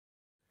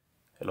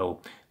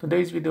Hello.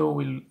 Today's video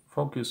will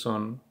focus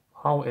on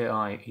how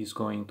AI is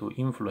going to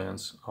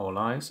influence our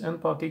lives and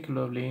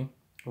particularly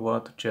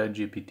what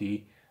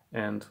ChatGPT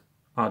and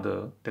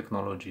other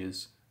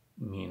technologies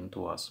mean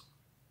to us.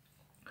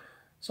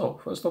 So,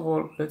 first of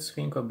all, let's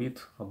think a bit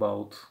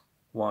about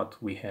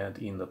what we had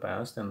in the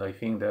past, and I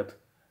think that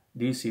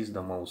this is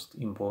the most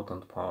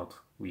important part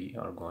we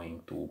are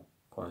going to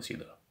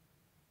consider.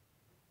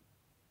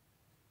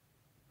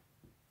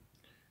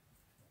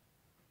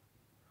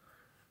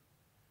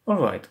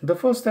 Alright, the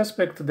first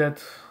aspect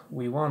that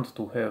we want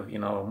to have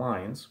in our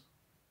minds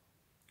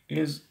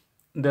is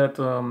that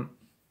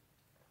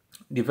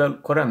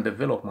current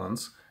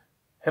developments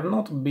have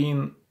not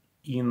been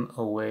in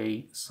a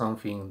way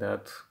something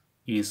that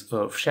is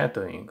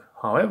earth-shattering.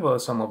 However,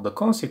 some of the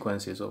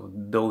consequences of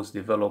those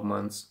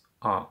developments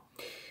are.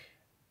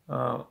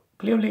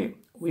 Clearly,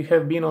 we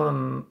have been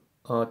on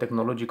a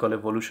technological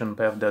evolution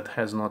path that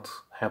has not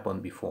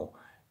happened before.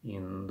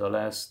 In the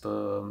last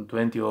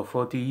 20 or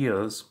 40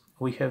 years,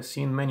 we have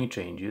seen many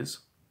changes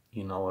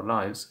in our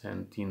lives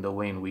and in the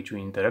way in which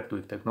we interact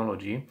with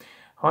technology.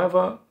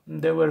 However,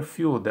 there were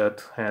few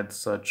that had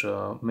such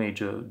a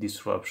major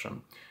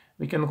disruption.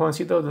 We can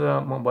consider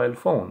the mobile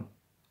phone,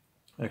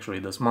 actually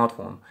the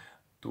smartphone,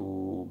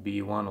 to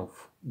be one of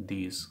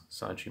these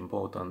such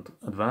important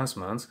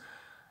advancements.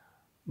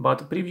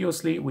 But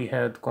previously we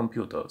had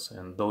computers,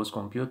 and those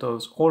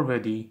computers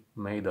already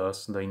made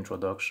us the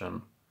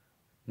introduction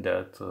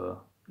that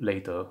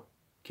later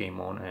came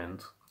on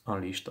and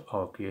unleashed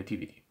our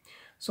creativity.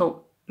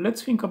 So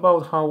let's think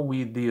about how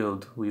we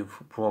dealt with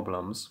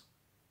problems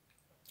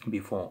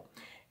before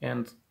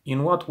and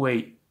in what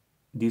way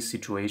this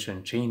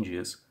situation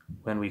changes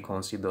when we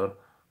consider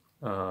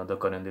the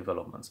current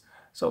developments.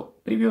 So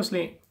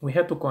previously we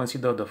had to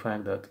consider the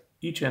fact that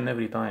each and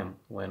every time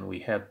when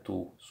we had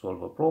to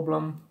solve a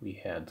problem, we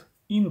had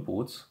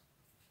inputs,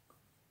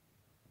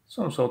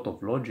 some sort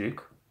of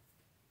logic,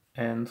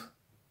 and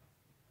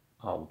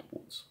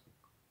outputs.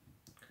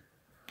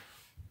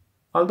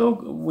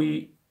 Although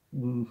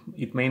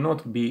it may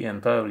not be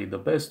entirely the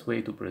best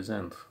way to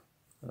present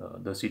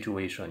the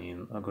situation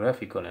in a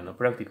graphical and a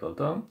practical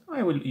term,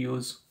 I will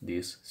use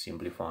this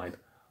simplified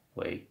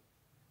way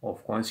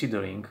of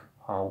considering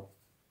how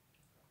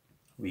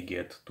we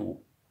get to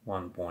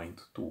one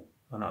point to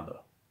another.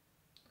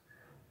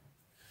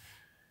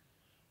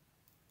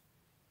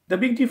 The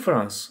big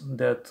difference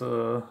that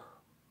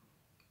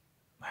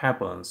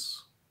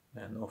happens,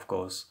 and of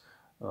course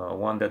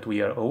one that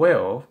we are aware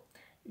of,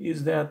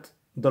 is that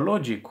the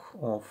logic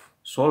of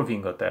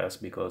solving a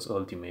task, because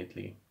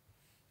ultimately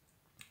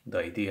the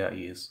idea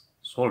is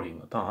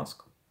solving a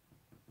task,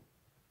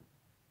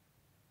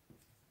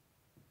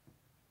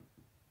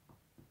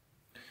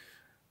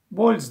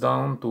 boils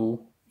down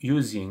to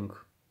using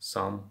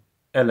some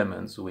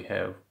elements we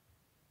have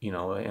in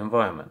our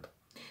environment.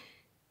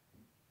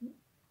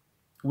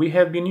 We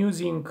have been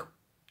using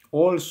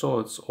all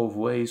sorts of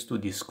ways to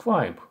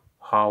describe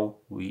how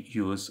we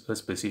use a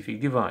specific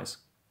device.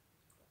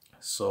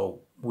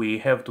 So we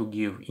have to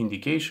give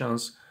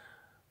indications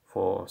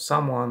for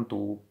someone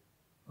to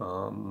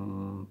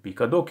pick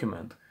a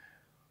document.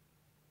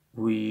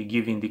 We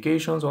give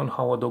indications on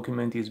how a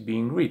document is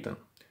being written.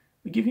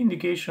 We give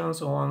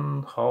indications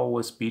on how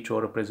a speech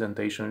or a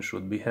presentation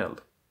should be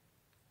held.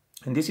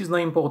 And this is the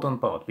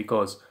important part,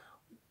 because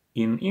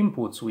in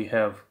inputs we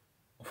have,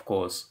 of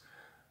course,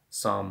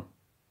 some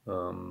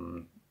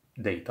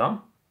data,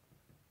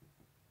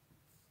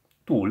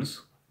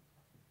 tools,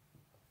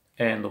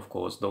 and of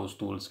course those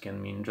tools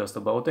can mean just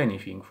about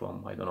anything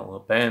from, I don't know, a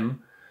pen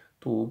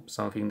to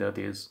something that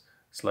is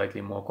slightly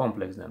more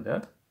complex than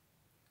that.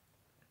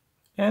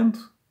 And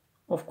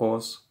of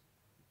course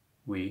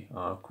we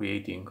are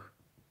creating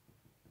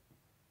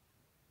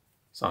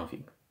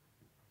something.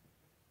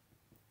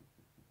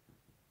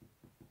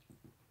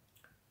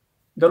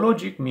 The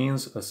logic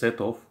means a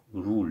set of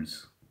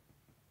rules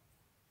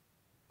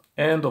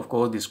and of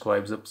course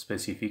describes a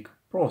specific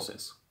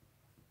process.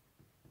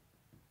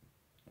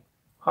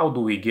 How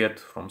do we get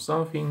from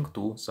something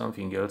to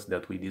something else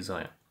that we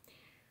desire?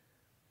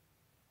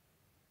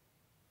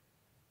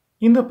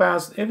 In the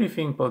past,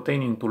 everything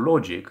pertaining to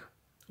logic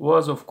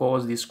was of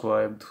course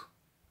described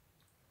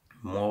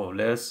more or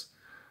less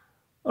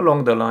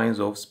along the lines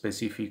of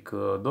specific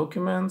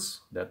documents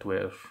that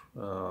were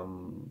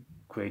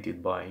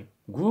created by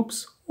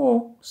groups,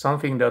 or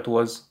something that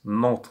was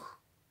not,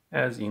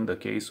 as in the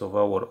case of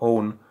our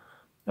own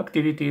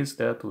activities,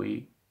 that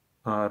we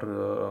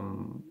are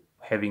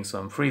having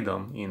some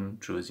freedom in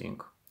choosing.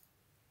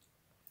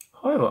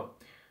 However,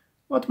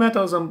 what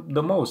matters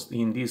the most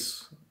in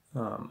this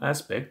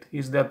aspect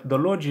is that the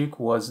logic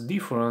was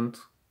different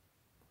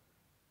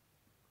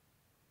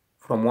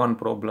from one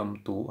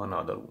problem to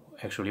another,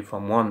 actually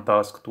from one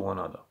task to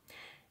another.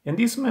 And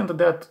this meant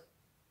that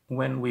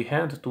when we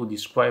had to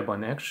describe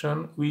an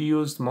action, we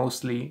used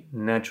mostly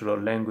natural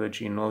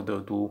language in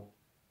order to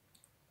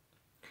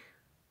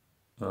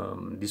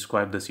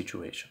describe the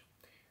situation.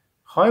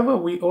 However,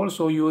 we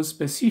also use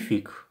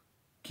specific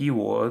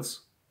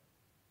keywords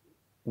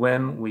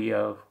when we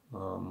are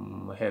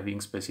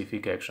having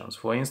specific actions.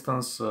 For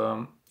instance,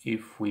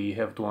 if we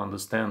have to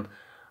understand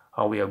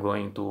how we are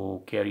going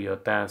to carry a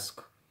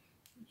task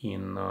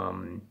in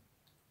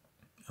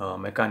a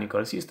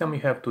mechanical system, we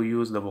have to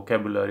use the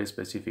vocabulary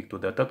specific to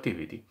that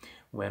activity.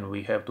 When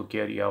we have to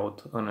carry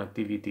out an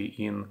activity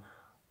in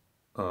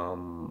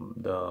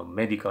the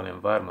medical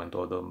environment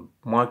or the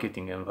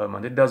marketing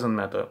environment, it doesn't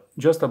matter.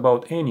 Just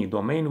about any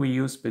domain, we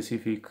use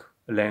specific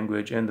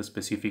language and a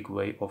specific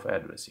way of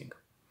addressing.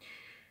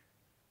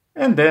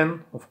 And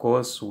then, of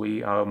course,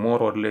 we are more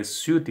or less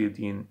suited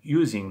in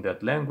using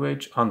that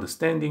language,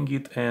 understanding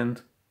it,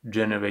 and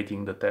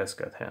generating the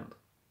task at hand.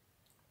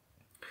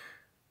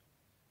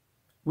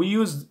 We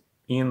use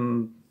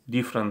in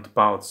different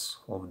parts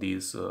of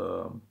this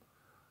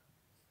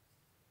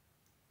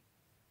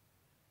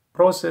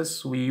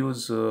process, we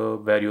use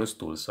various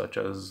tools such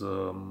as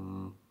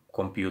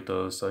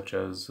computers, such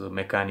as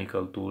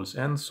mechanical tools,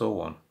 and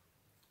so on.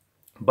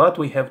 But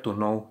we have to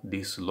know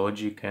this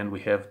logic and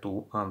we have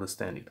to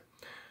understand it.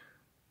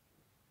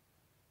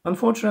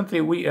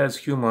 Unfortunately, we as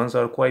humans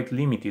are quite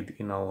limited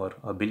in our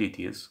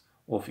abilities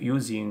of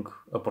using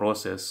a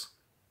process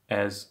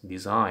as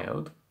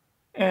desired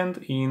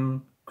and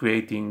in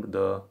creating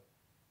the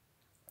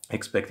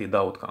expected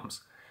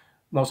outcomes.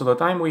 Most of the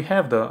time we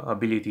have the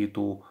ability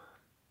to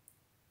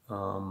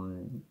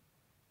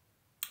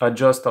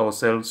adjust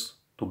ourselves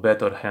to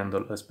better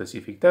handle a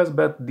specific task,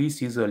 but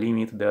this is a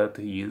limit that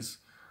is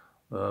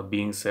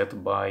being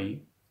set by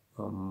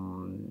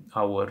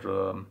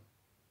our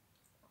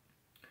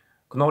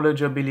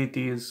knowledge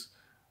abilities,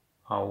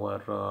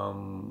 our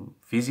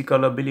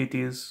physical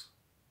abilities,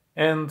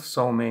 and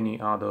so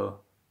many other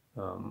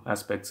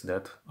aspects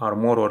that are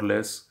more or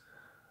less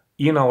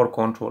in our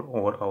control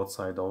or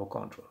outside our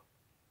control.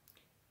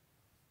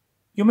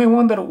 You may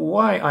wonder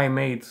why I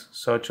made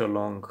such a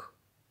long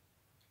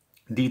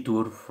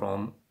detour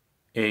from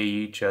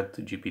AI,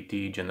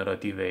 ChatGPT,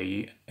 Generative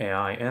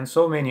AI, and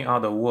so many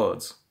other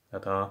words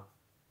that are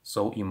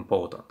so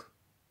important.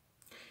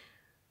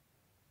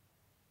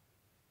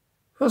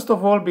 First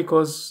of all,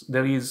 because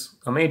there is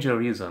a major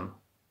reason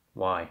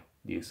why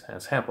this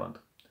has happened.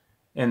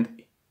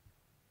 And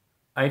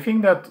I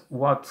think that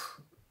what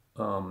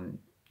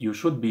you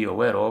should be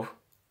aware of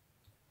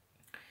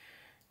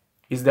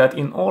is that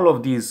in all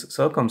of these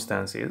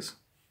circumstances,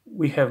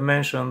 we have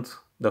mentioned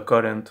the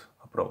current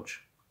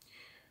approach.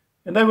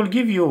 And I will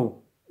give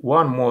you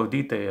one more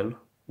detail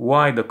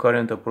why the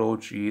current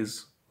approach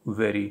is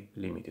very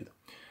limited.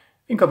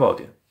 Think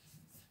about it.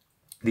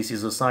 This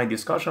is a side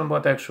discussion,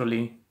 but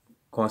actually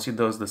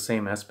considers the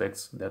same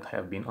aspects that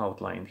have been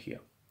outlined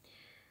here.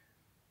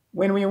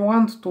 When we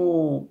want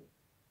to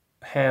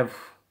have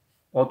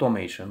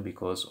automation,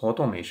 because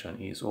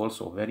automation is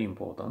also very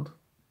important,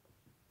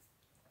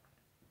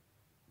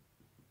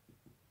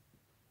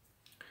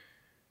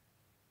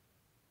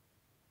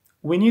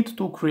 we need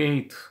to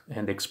create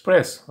and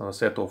express a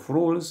set of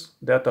rules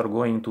that are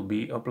going to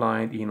be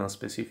applied in a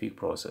specific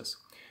process.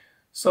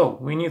 So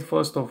we need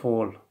first of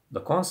all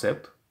the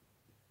concept,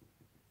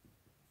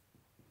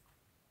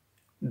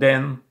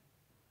 then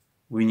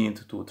we need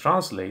to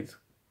translate,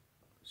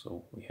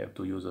 so we have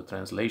to use a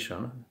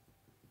translation,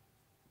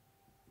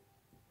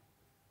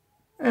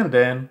 and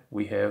then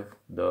we have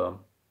the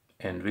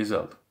end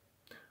result,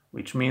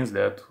 which means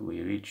that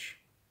we reach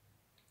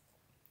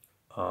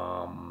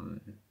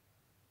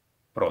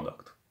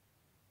product.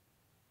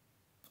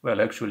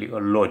 Well, actually a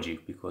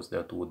logic, because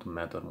that would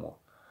matter more.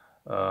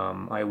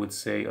 I would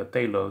say a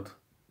tailored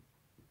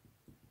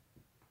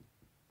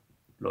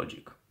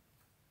logic.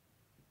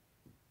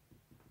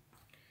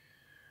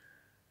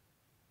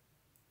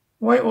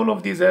 Why all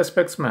of these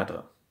aspects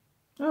matter?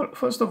 Well,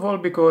 first of all,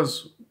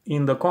 because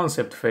in the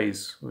concept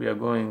phase, we are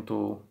going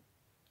to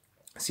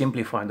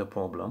simplify the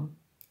problem.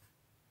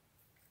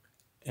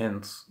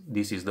 And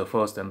this is the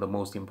first and the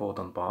most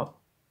important part.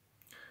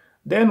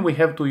 Then we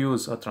have to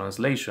use a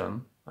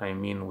translation. I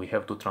mean, we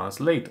have to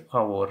translate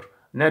our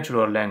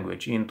natural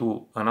language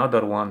into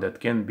another one that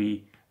can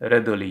be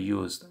readily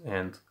used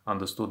and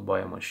understood by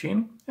a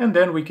machine. And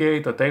then we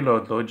create a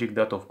tailored logic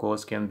that, of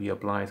course, can be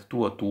applied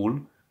to a tool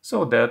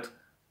so that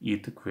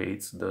it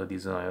creates the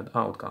desired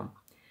outcome.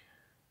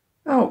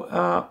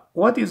 Now,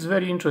 what is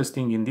very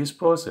interesting in this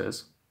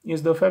process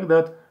is the fact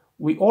that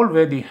we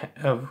already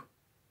have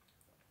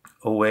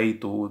a way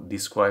to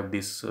describe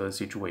this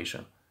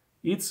situation.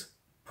 It's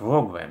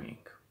programming.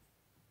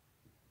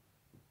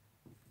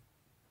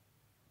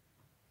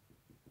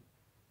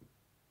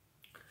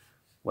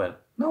 Well,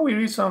 now we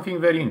read something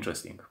very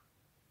interesting.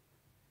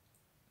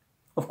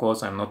 Of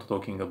course, I'm not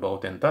talking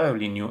about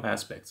entirely new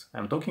aspects.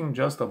 I'm talking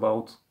just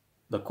about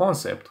the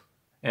concept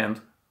and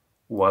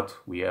what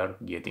we are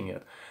getting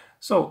at.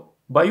 So,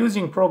 by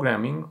using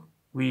programming,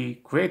 we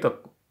create a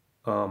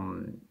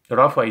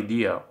rough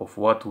idea of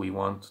what we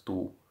want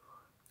to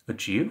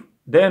achieve.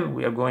 Then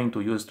we are going to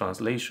use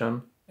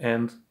translation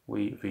and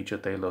we reach a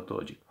tailored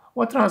logic.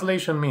 What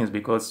translation means,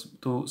 because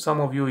to some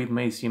of you it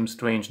may seem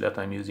strange that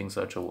I'm using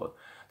such a word.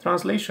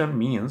 Translation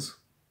means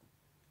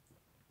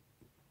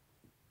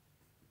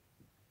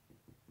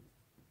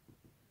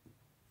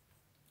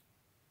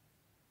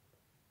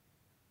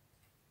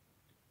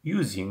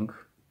using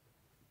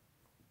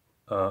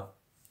a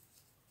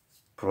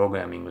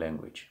programming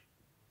language.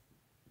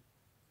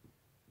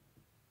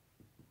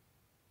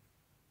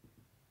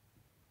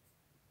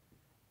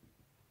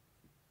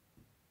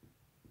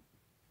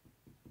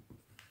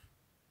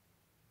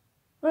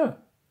 Ah,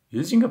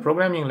 using a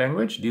programming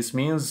language, this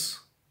means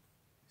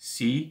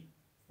C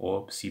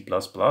or C++,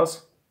 Python,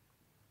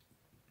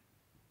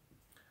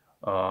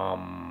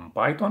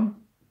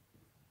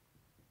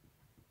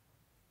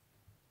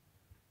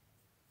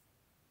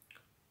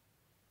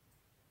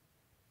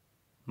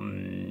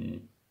 mm,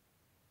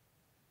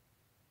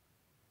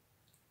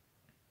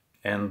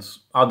 and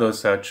other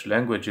such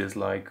languages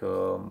like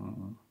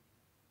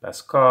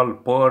Pascal,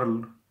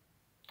 Perl,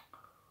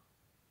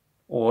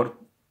 or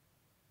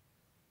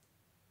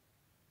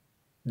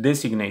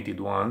designated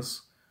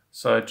ones,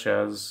 such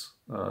as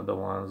the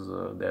ones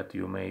that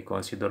you may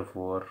consider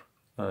for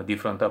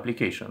different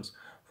applications.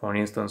 For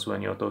instance,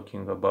 when you're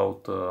talking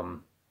about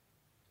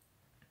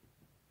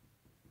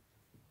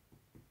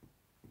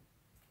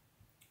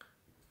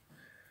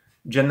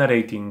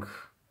generating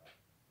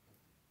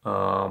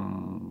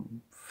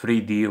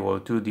 3D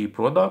or 2D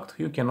product,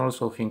 you can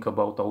also think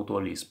about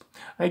AutoLisp.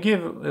 I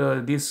give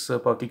this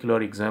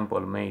particular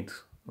example made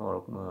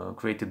or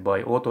created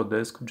by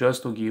Autodesk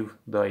just to give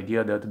the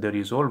idea that there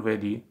is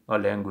already a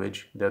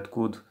language that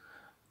could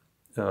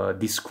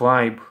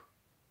describe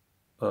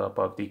a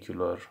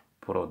particular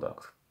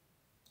product.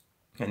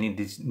 And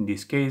in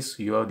this case,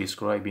 you are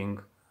describing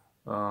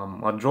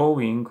a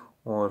drawing,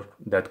 or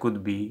that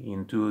could be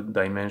in 2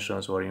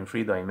 dimensions or in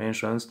 3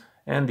 dimensions,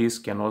 and this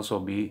can also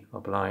be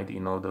applied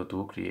in order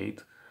to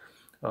create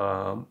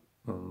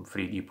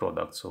 3D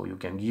products. So you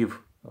can give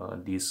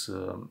this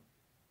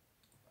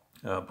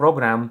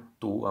program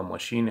to a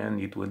machine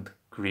and it would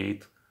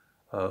create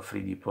a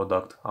 3D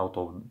product out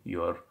of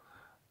your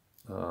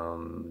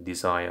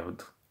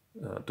desired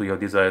to your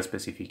desired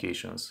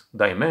specifications,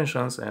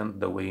 dimensions,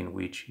 and the way in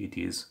which it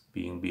is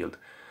being built.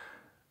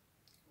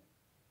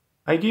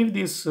 I give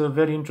this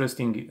very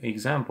interesting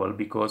example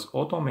because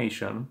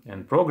automation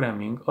and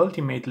programming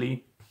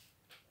ultimately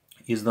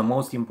is the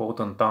most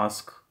important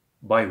task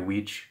by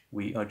which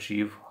we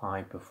achieve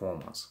high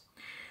performance.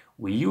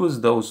 We use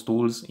those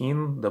tools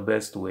in the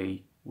best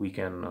way we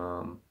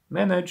can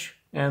manage,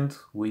 and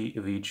we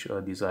reach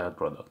a desired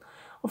product.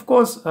 Of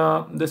course,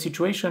 the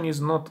situation is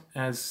not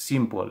as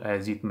simple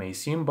as it may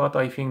seem, but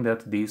I think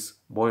that this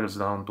boils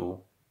down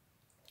to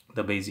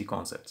the basic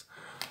concepts.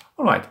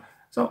 All right,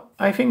 so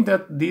I think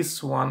that this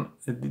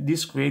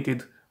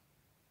created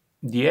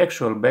the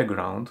actual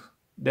background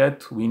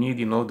that we need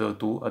in order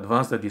to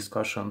advance the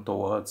discussion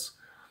towards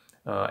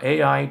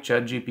AI,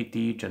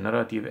 ChatGPT,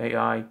 generative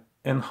AI,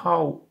 and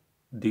how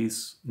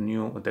this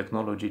new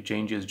technology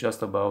changes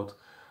just about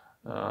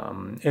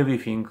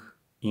everything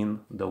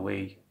in the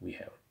way we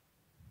have.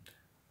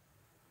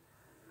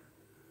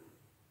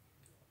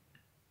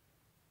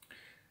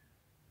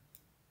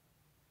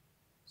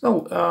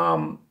 So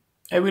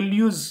I will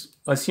use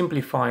a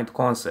simplified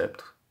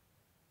concept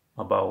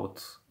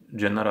about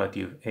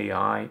generative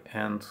AI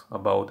and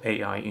about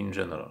AI in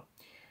general.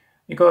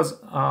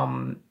 Because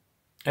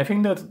I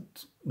think that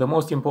the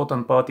most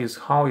important part is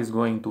how it's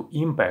going to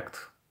impact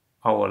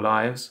our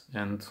lives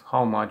and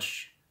how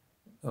much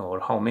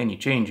or how many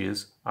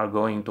changes are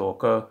going to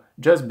occur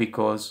just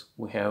because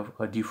we have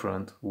a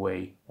different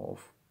way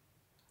of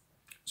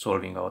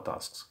solving our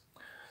tasks.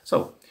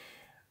 So,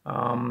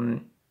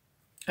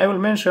 I will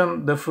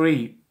mention the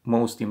 3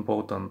 most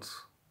important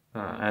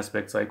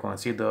aspects I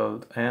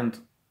considered, and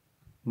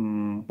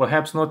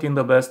perhaps not in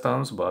the best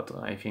terms, but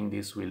I think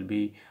this will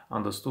be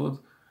understood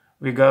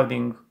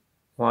regarding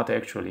what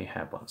actually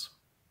happens.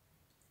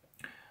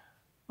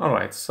 All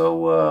right,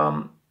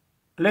 so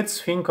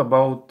let's think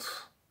about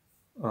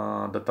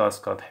the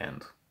task at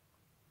hand.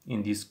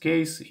 In this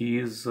case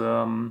is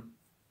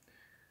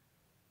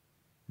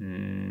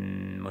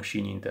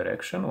machine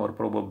interaction, or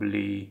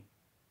probably,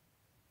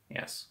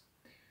 yes.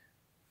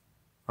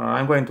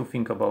 I'm going to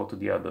think about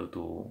the other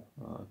 2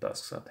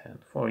 tasks at hand.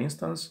 For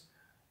instance,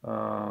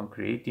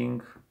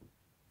 creating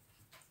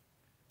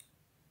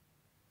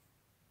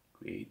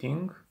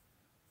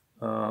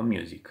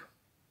music,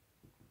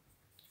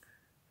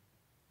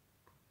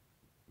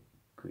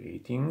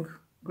 creating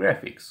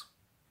graphics.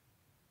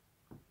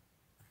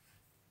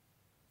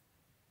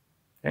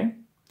 Okay.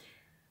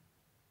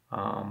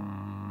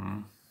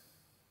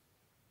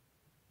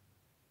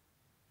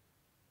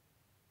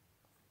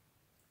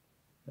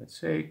 Let's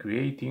say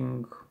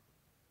creating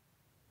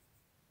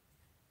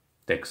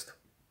text.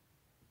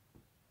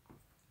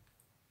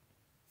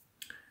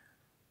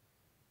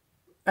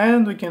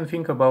 And we can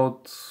think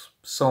about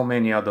so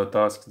many other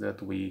tasks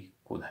that we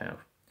could have.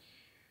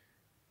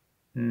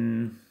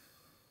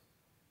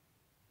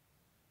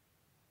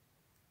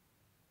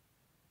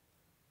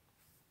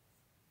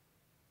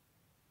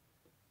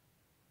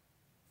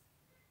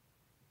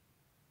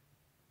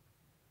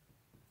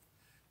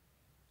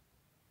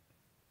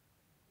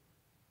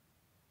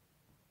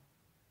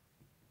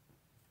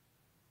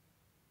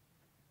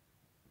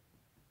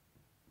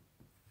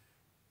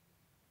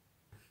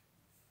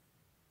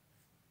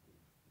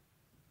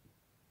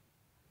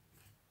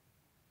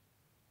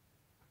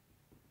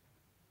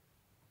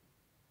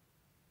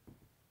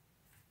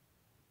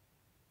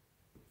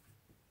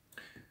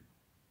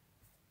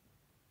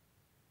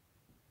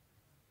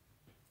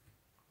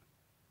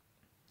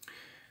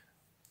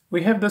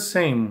 We have the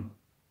same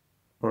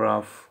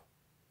rough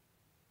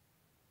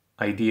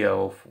idea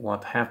of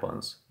what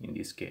happens in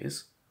this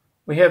case.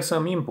 We have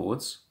some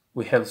inputs,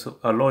 we have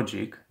a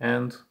logic,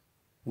 and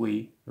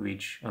we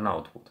reach an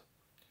output.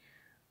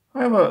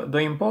 However, the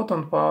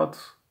important part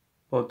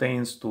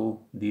pertains to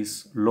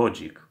this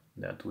logic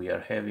that we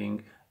are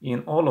having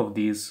in all of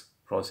these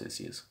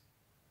processes.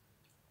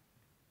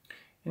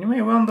 And you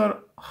may wonder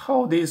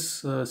how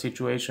this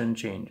situation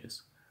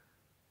changes.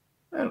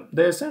 Well,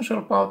 the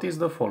essential part is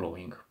the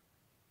following.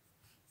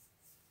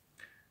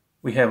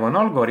 We have an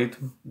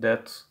algorithm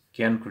that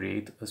can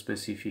create a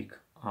specific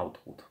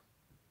output.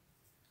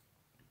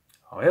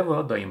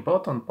 However, the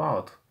important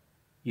part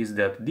is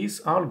that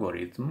this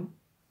algorithm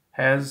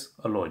has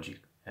a logic,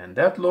 and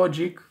that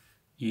logic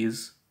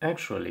is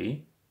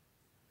actually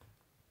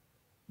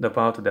the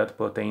part that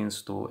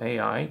pertains to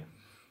AI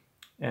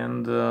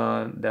and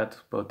that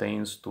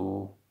pertains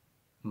to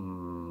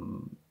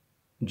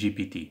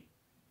GPT.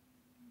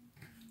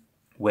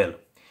 Well,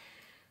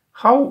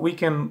 how we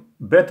can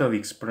better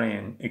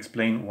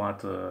explain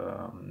what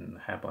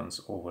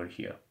happens over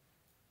here?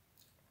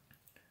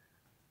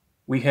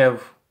 We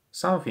have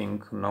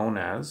something known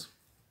as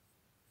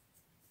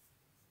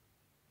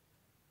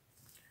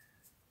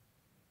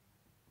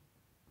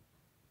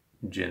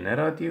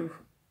generative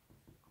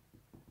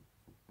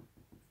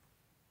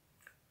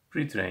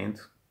pre-trained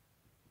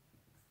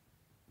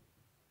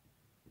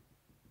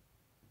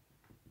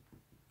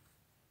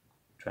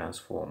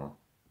transformer.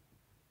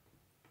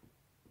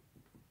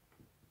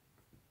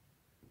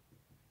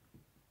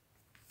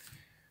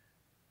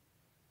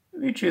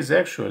 Which is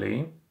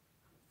actually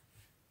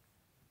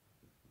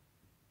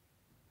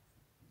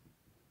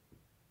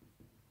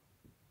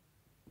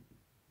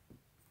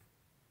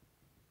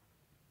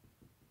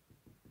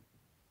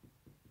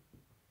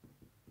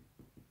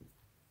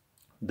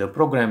the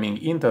programming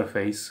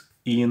interface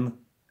in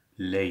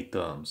lay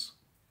terms.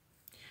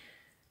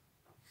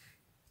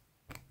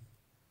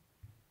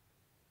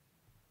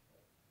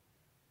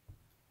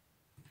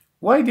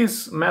 Why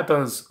this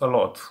matters a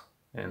lot,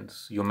 and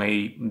you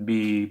may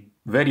be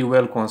very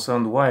well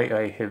concerned why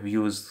I have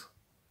used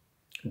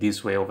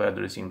this way of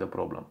addressing the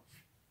problem.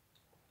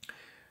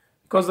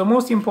 Because the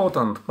most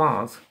important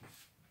part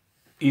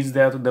is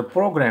that the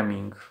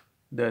programming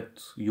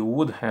that you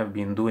would have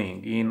been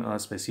doing in a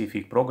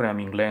specific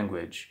programming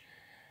language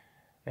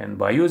and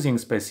by using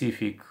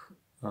specific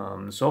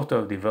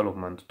software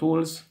development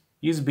tools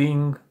is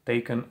being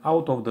taken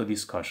out of the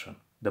discussion.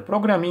 The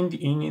programming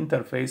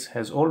interface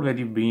has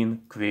already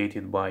been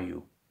created by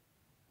you,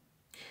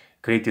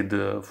 created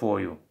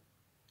for you.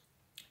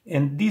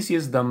 And this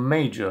is the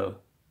major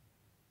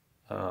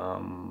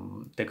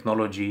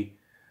technology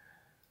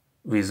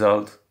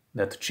result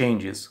that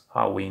changes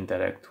how we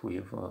interact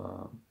with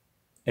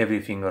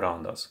everything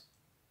around us.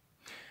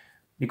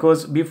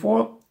 Because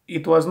before,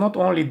 it was not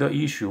only the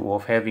issue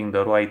of having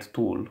the right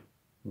tool,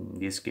 in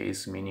this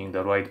case meaning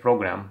the right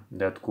program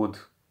that could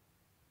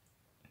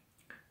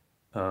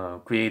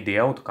create the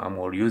outcome,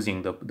 or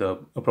using the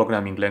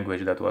programming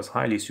language that was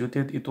highly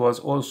suited, it was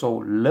also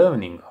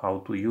learning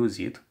how to use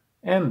it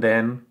and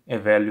then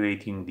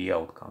evaluating the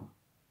outcome.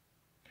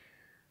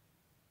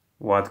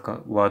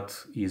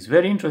 What is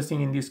very interesting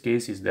in this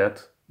case is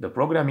that the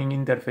programming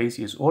interface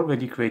is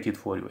already created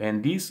for you,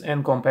 and this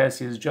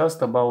encompasses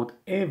just about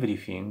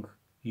everything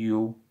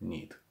you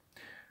need.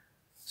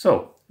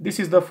 So this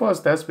is the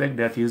first aspect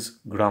that is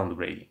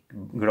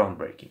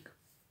groundbreaking.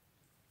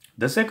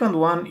 The second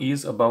one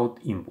is about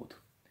input.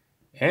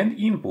 And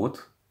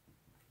input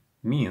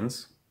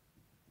means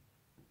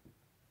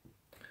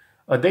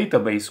a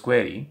database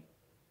query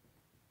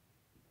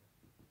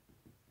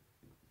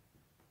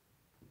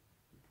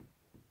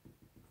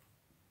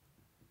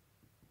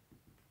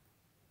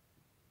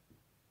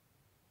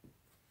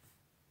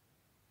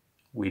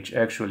which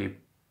actually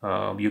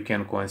you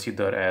can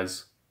consider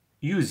as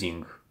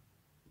using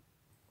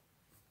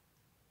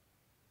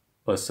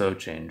a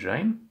search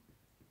engine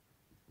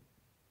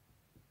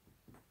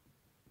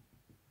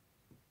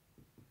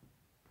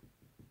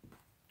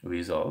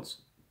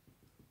results,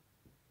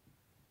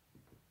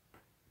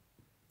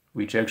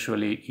 which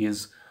actually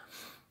is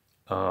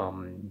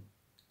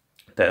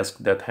task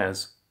that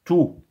has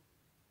two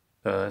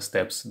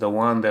steps. The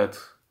one that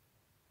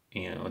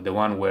the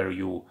one where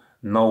you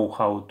know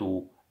how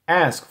to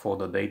ask for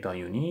the data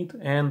you need,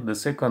 and the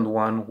second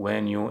one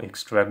when you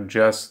extract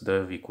just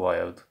the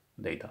required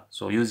data.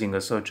 So using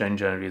a search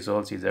engine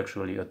results is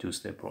actually a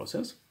two-step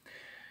process.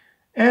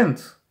 And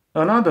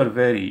another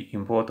very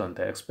important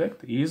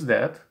aspect is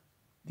that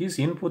this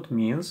input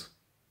means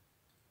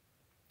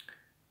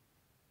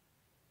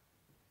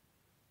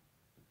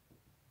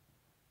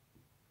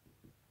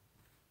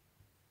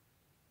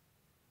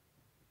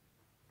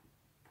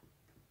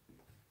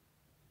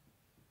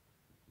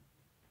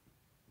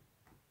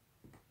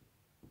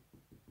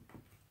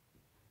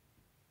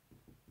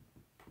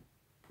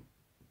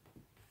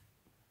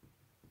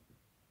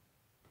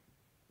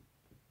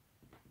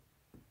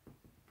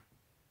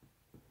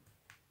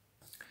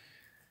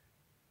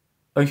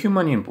a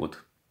human input.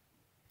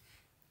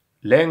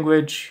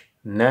 Language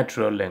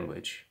natural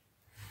language.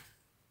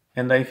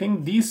 And I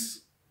think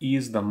this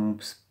is the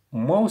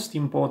most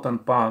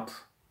important part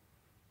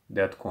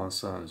that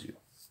concerns you.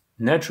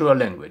 Natural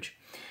language.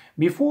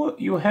 Before,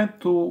 you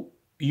had to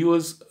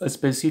use a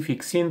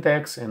specific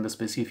syntax and a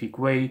specific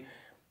way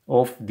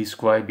of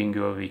describing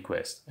your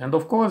request. And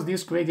of course,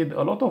 this created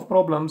a lot of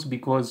problems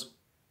because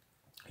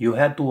you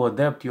had to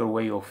adapt your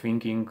way of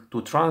thinking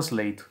to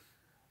translate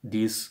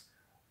this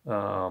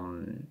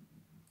thought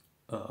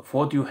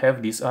you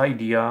have, this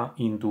idea,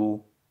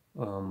 into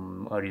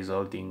a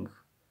resulting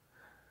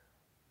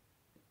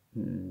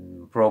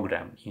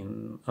program,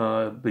 in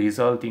a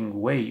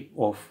resulting way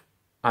of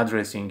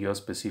addressing your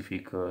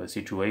specific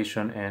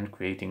situation and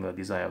creating a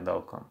desired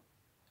outcome.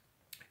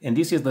 And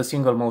this is the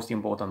single most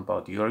important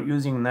part. You are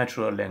using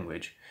natural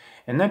language.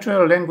 And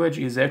natural language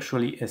is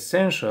actually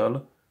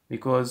essential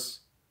because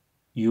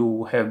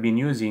you have been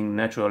using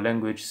natural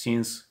language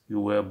since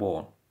you were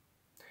born.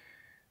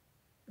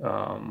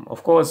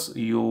 Of course,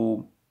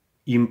 you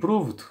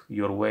improved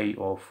your way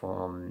of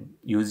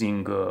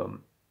using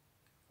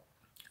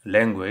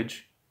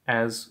language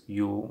as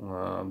you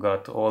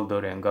got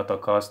older and got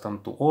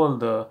accustomed to all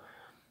the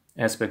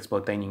aspects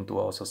pertaining to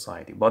our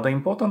society. But the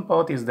important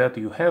part is that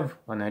you have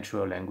a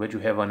natural language, you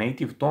have a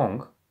native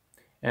tongue,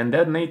 and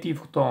that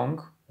native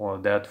tongue or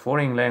that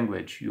foreign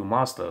language you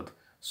mastered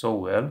so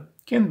well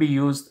can be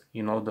used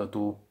in order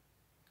to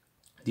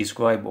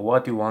describe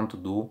what you want to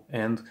do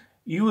and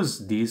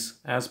use this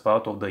as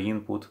part of the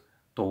input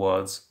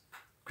towards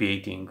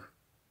creating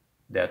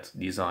that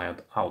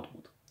desired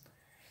output.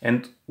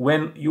 And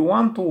when you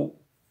want to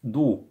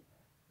do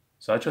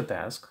such a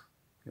task,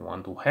 you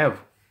want to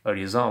have a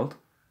result,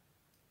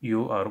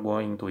 you are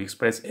going to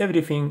express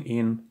everything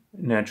in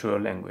natural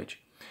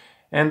language.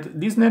 And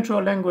this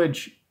natural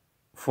language,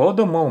 for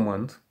the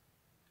moment,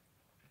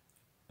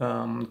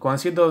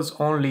 considers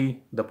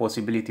only the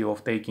possibility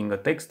of taking a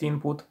text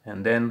input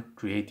and then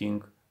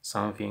creating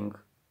something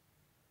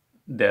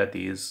that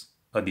is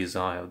a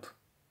desired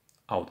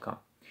outcome.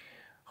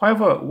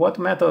 However, what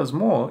matters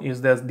more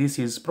is that this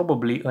is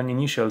probably an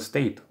initial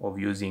state of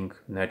using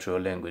natural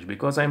language,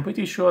 because I'm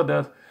pretty sure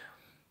that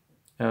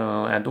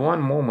at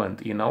one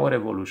moment in our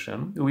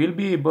evolution, we'll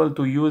be able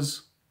to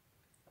use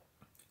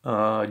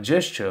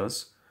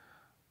gestures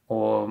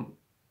or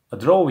a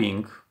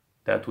drawing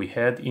that we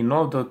had in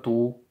order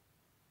to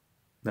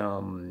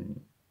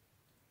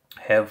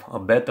have a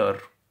better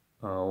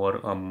or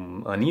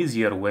an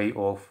easier way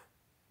of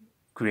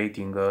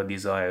creating a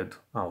desired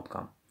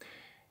outcome.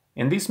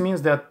 And this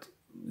means that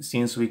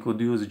since we could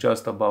use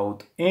just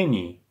about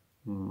any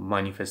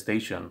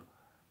manifestation,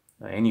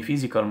 any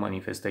physical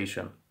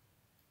manifestation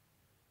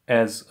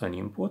as an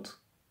input,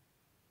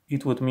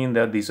 it would mean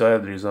that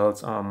desired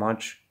results are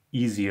much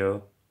easier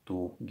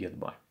to get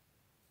by.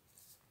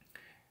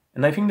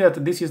 And I think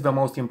that this is the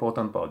most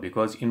important part,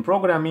 because in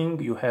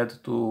programming you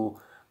had to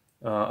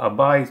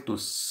abide to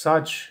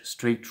such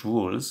strict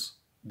rules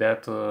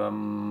that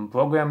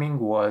programming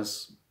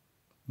was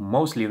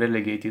mostly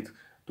relegated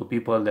to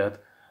people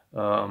that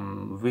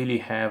really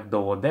have the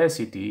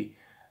audacity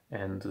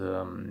and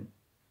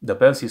the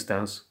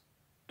persistence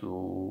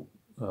to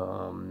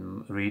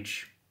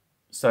reach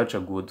such a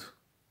good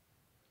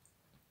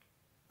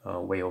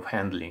way of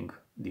handling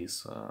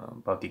this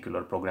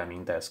particular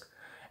programming task.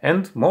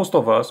 And most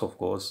of us, of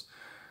course,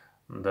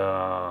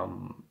 the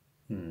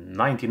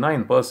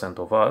 99%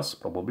 of us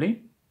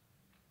probably,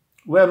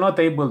 were not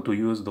able to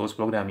use those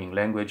programming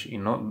languages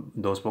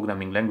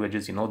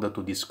in order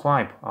to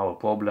describe our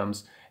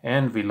problems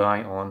and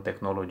rely on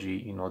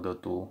technology in order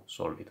to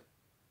solve it.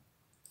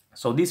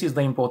 So this is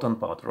the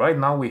important part. Right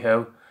now we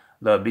have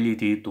the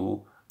ability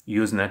to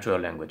use natural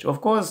language.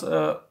 Of course,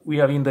 we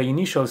are in the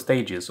initial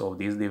stages of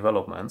these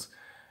developments.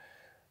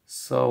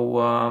 So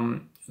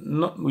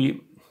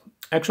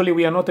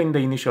we are not in the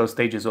initial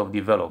stages of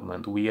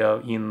development. We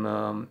are in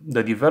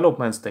the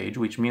development stage,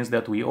 which means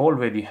that we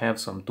already have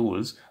some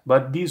tools,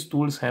 but these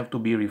tools have to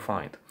be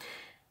refined.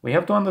 We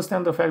have to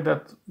understand the fact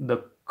that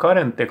the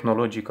current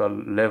technological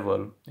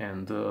level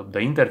and the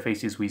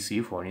interfaces we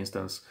see, for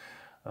instance,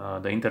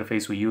 the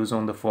interface we use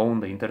on the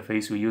phone, the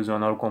interface we use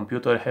on our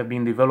computer, have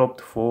been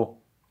developed for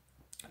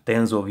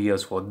tens of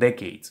years, for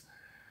decades.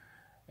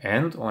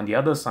 And on the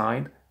other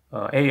side,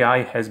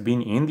 AI has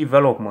been in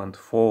development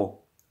for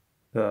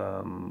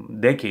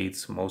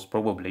decades, most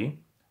probably,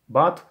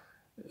 but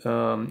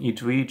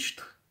it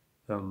reached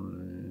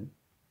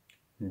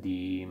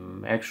the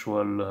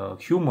actual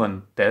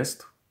human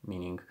test,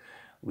 meaning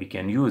we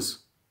can use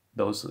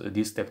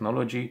this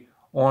technology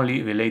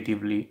only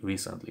relatively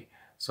recently.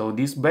 So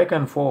this back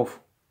and forth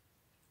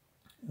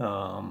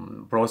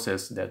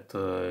process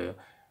that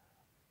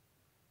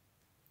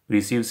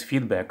receives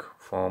feedback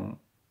from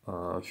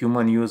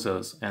human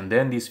users, and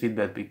then this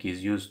feedback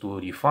is used to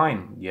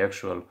refine the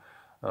actual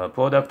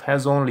product,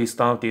 has only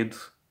started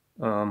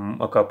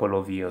a couple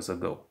of years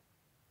ago.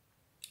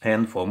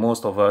 And for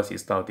most of us, it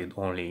started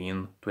only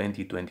in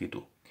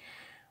 2022,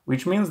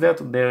 which means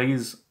that there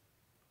is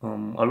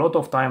a lot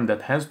of time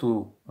that has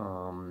to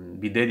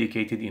be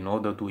dedicated in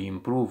order to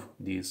improve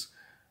this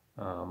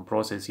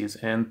processes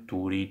and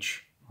to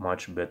reach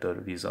much better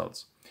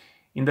results.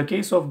 In the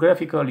case of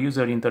graphical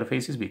user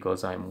interfaces,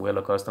 because I'm well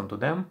accustomed to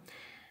them,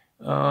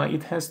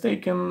 it has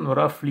taken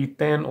roughly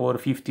 10 or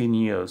 15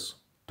 years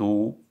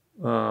to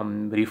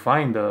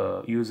refine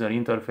the user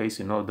interface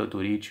in order to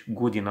reach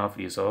good enough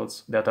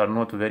results that are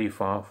not very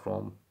far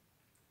from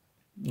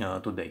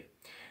today.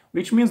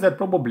 Which means that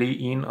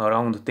probably in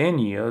around 10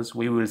 years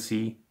we will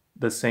see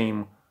the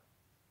same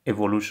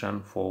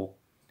evolution for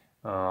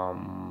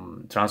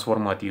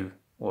transformative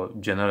or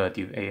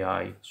generative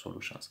AI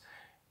solutions.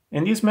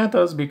 And this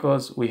matters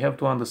because we have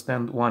to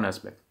understand one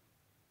aspect.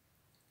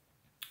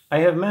 I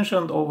have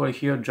mentioned over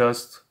here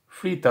just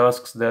 3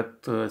 tasks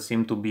that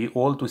seem to be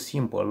all too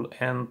simple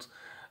and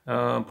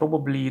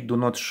probably do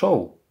not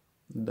show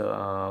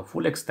the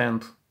full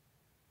extent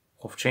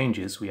of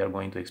changes we are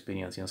going to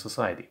experience in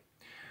society.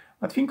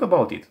 But think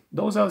about it,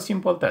 those are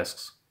simple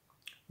tasks.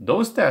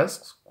 Those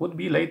tasks could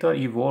be later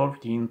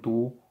evolved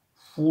into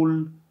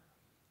full,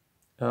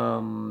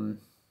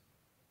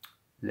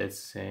 let's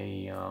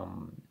say,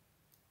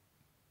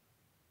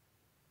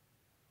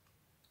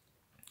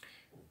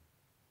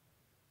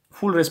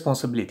 full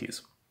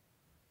responsibilities.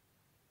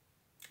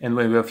 And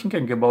when we are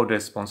thinking about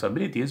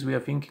responsibilities, we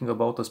are thinking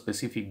about a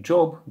specific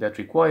job that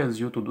requires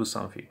you to do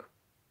something.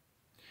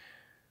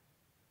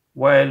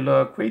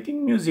 While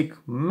creating music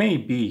may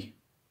be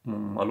a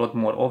lot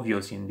more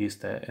obvious in this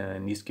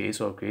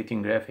case, or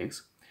creating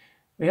graphics,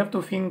 we have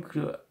to think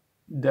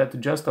that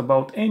just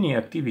about any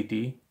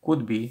activity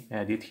could be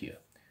added here.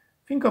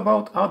 Think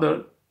about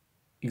other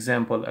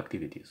example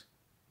activities.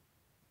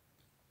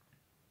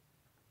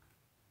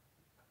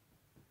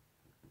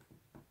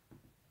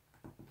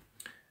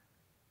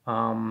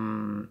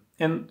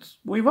 And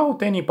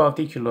without any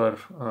particular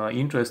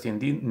interest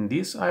in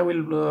this, I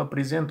will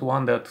present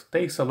one that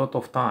takes a lot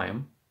of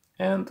time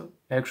and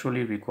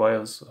actually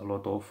requires a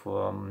lot of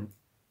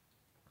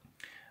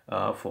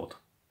thought.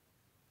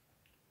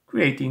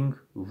 Creating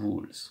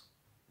rules.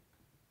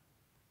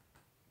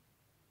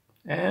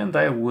 And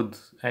I will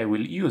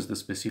use the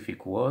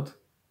specific word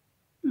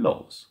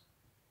laws.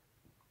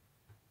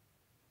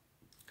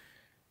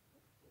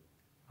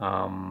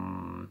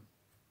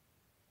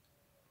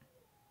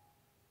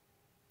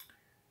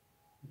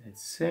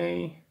 Let's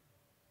say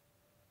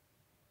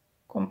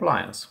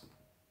compliance.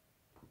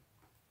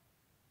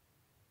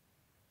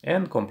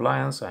 And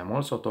compliance, I'm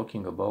also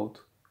talking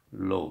about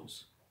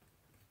laws.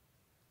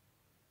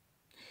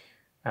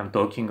 I'm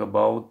talking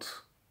about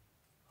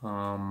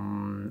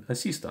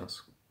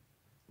assistance,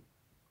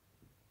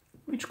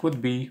 which could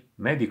be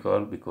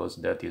medical because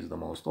that is the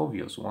most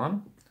obvious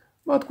one,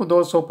 but could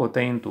also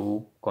pertain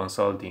to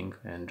consulting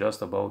and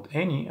just about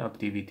any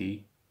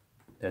activity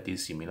that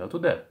is similar to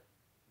that.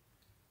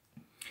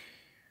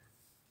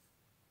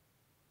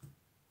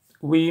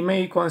 We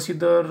may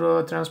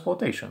consider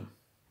transportation,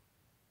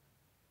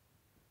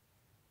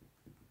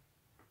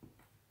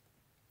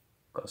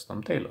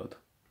 custom tailored.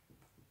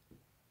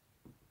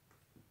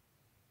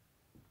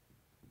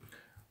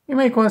 We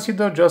may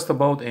consider just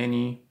about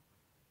any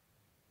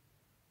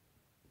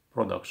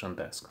production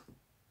task.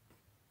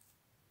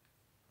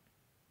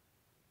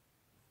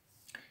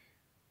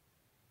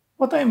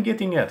 What I am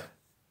getting at?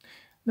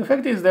 The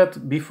fact is that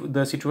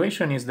the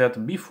situation is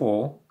that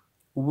before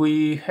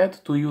we had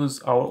to use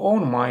our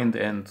own mind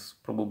and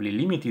probably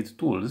limited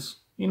tools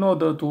in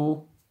order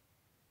to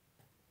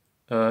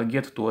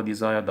get to a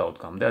desired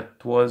outcome.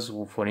 That was,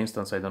 for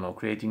instance, I don't know,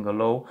 creating a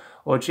law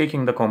or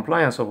checking the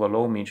compliance of a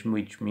law,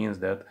 which means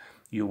that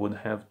you would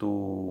have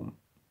to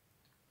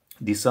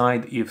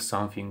decide if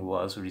something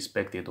was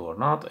respected or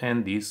not,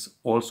 and this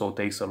also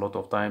takes a lot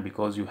of time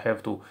because you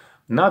have to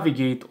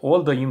navigate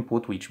all the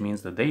input, which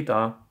means the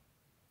data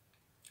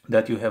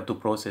that you have to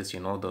process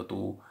in order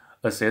to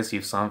assess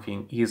if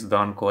something is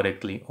done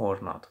correctly or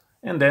not.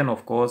 And then,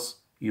 of course,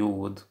 you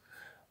would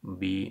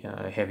be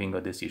having a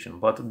decision.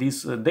 But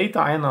this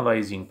data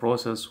analyzing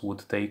process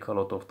would take a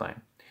lot of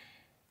time.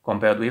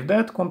 Compared with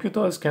that,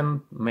 computers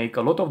can make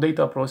a lot of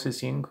data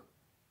processing.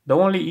 The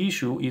only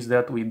issue is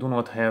that we do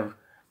not have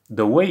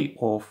the way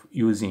of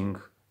using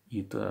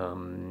it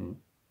in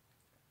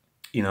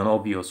an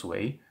obvious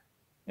way.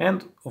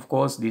 And of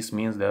course, this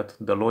means that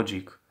the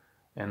logic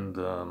and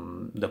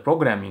the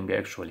programming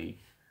actually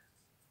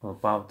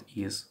part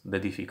is the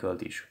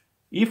difficult issue.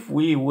 If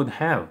we would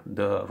have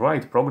the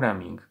right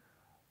programming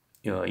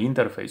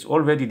interface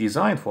already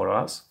designed for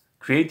us,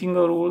 creating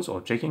the rules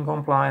or checking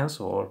compliance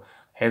or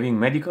having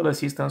medical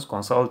assistance,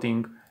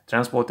 consulting,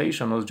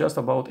 transportation, or just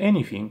about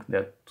anything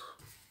that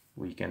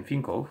we can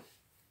think of,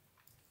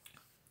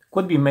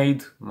 could be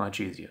made much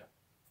easier.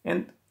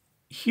 And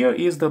here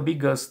is the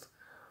biggest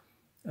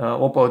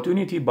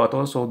opportunity, but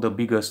also the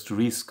biggest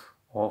risk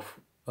of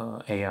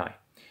AI,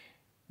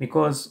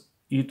 because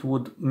it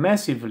would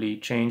massively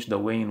change the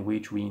way in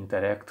which we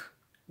interact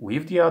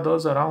with the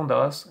others around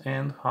us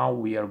and how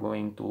we are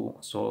going to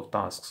solve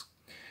tasks.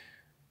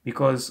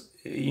 Because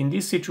in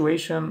this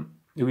situation,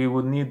 we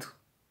would need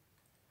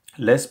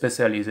less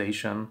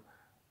specialization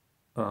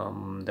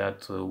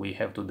that we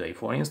have today.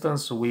 For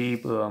instance, we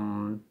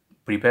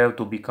prepare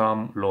to become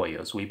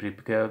lawyers, we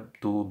prepare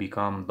to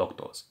become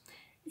doctors.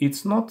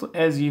 It's not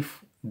as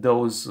if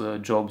those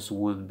jobs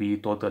would be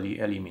totally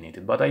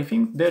eliminated, but I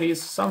think there is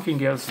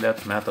something else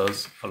that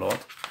matters a lot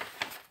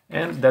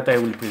and that I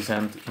will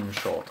present in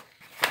short.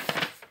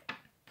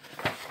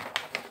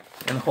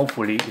 And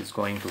hopefully it's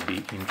going to be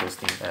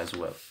interesting as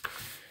well.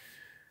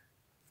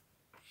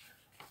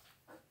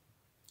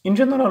 In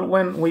general,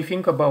 when we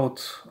think about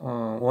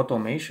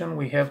automation,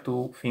 we have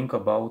to think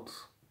about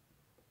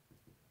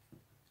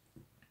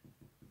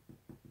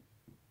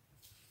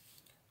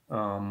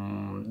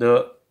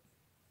the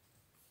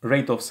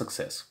rate of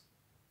success.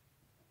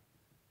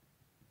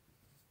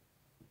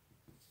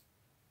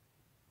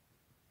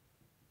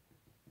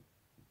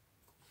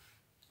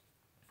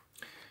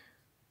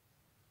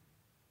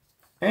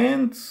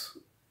 And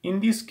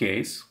in this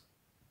case,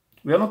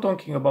 we are not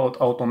talking about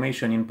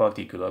automation in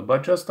particular,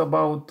 but just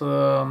about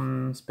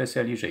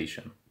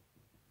specialization.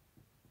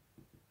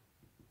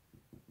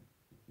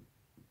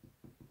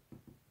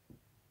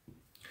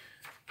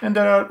 And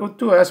there are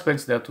two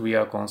aspects that we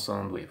are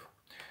concerned with.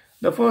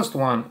 The first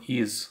one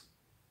is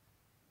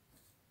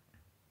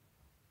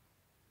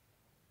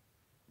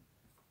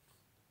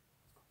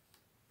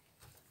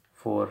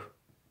for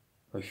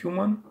a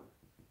human,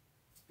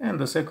 and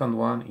the second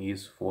one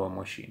is for a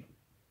machine.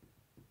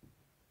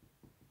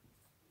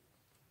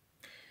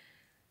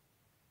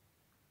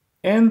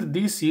 And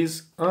this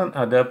is an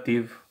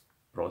adaptive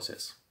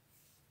process.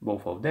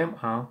 Both of them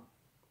are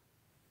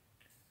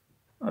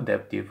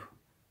adaptive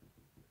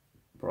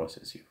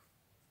processes.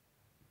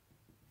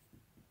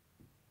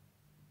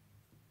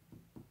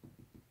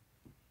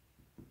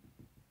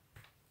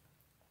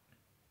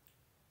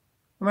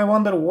 And I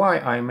wonder why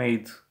I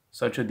made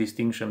such a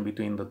distinction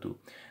between the two,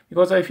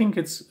 because I think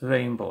it's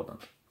very important.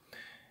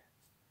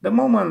 The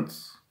moment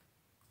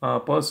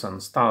a person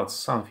starts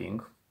something,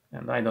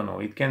 and I don't know,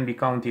 it can be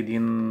counted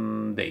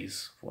in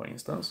days, for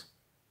instance.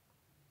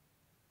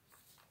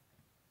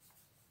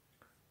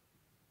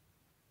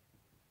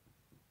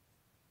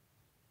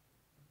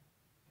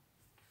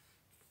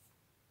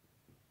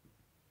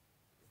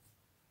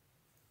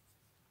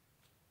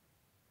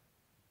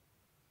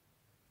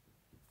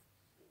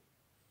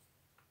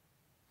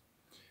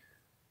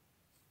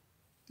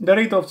 The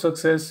rate of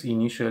success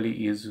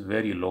initially is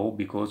very low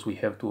because we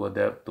have to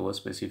adapt to a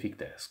specific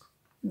task.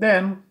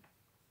 Then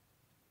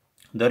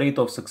the rate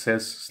of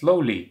success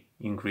slowly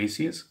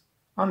increases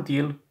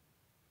until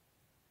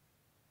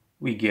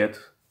we get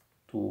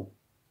to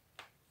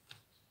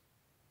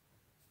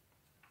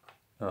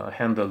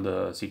handle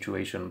the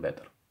situation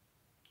better.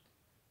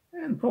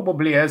 And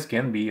probably, as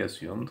can be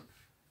assumed,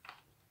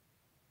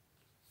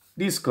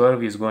 this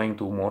curve is going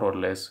to more or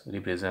less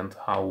represent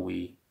how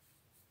we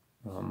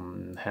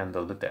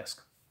handle the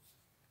task.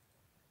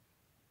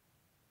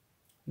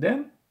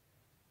 Then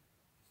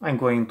I'm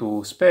going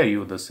to spare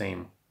you the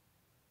same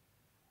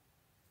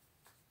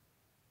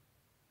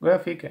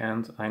graphic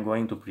and I'm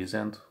going to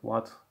present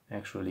what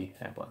actually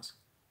happens.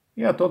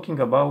 We are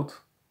talking about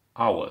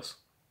hours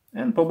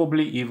and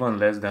probably even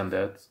less than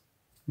that,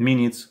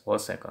 minutes or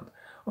seconds.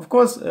 Of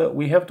course,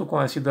 we have to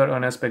consider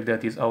an aspect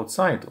that is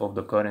outside of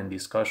the current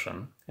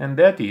discussion, and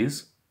that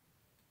is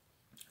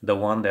the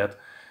one that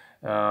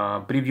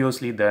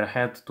previously there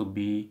had to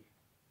be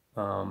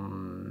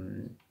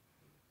an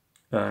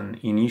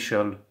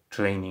initial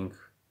training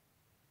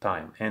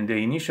time. And the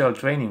initial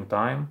training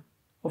time,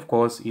 of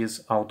course,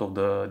 is out of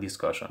the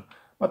discussion.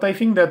 But I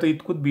think that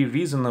it could be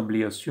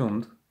reasonably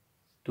assumed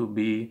to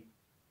be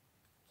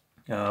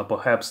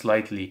perhaps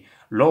slightly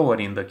lower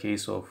in the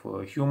case of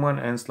a human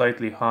and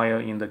slightly higher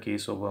in the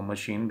case of a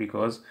machine,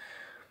 because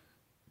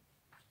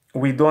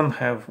we don't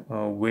have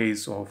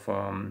ways of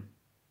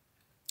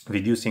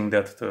reducing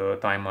that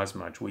time as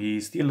much. We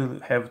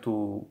still have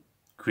to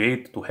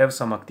have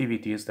some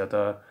activities that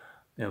are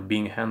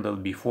being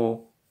handled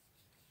before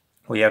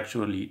we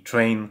actually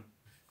train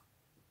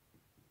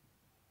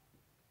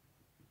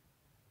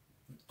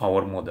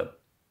our model.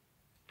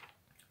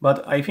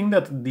 But I think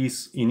that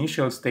this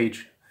initial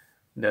stage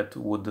that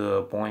would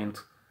point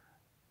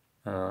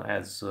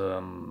as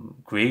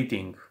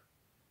creating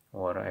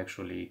or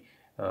actually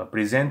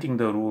presenting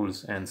the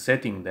rules and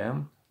setting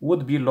them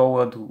would be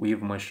lowered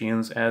with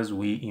machines as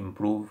we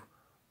improve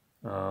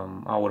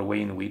our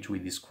way in which we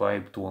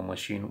describe to a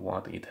machine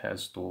what it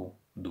has to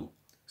do.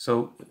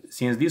 So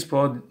since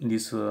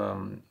this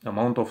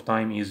amount of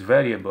time is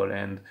variable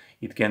and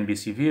it can be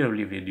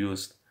severely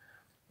reduced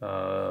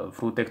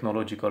through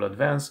technological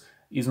advance,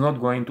 is not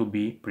going to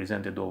be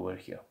presented over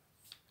here.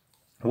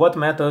 What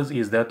matters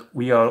is that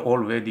we are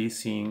already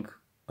seeing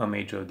a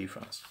major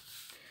difference.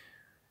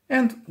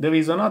 And there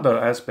is another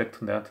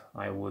aspect that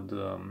I would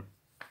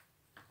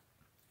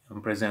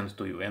present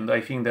to you, and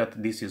I think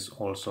that this is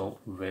also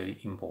very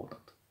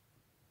important.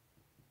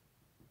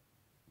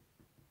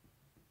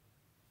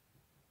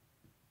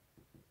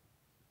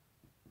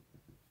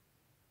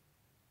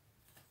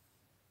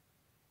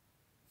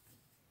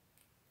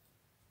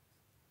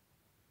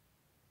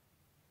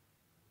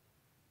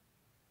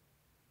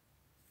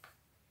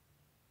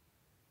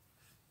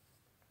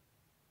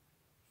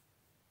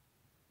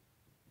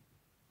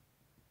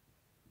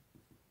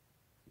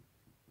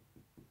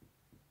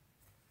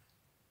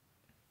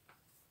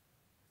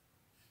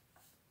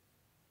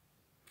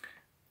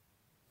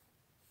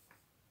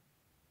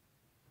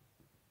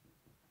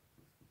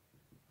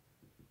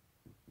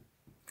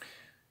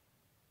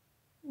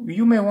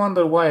 You may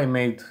wonder why I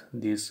made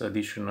this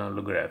additional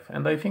graph,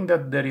 and I think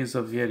that there is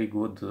a very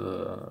good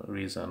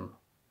reason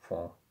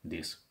for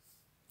this.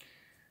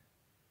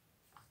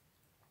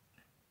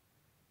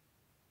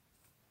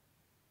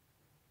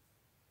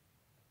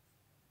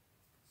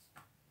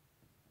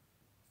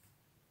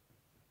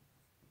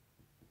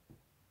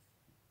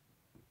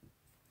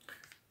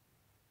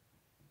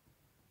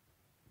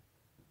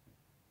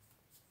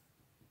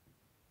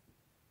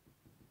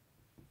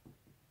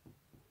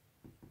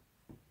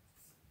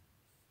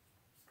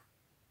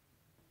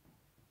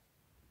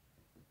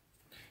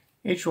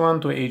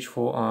 H1 to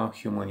H4 are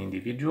human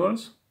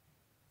individuals.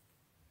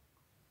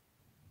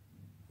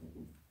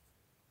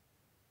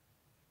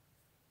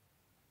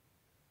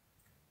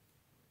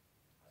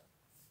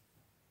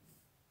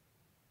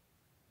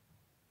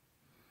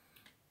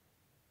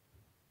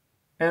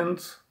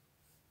 And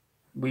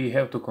we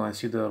have to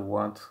consider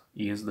what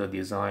is the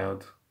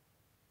desired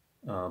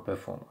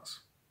performance.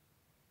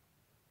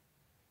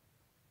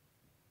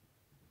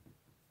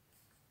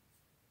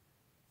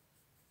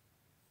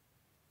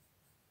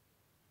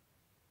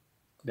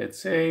 Let's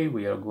say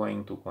we are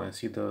going to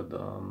consider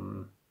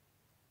the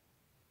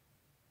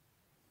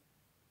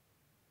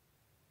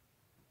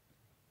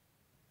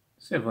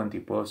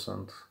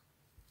 70%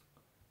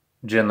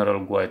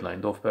 general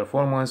guideline of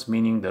performance,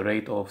 meaning the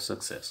rate of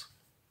success.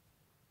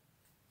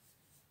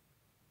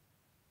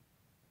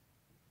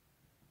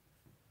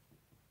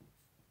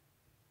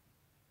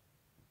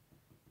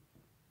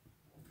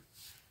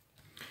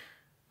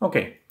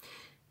 Okay,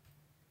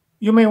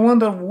 you may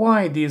wonder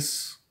why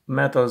this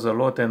matters a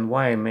lot and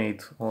why I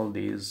made all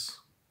these,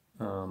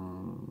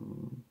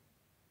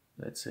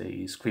 let's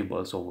say,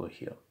 scribbles over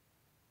here.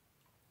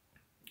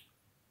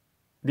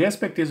 The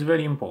aspect is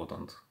very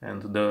important,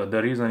 and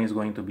the reason is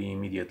going to be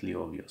immediately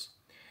obvious.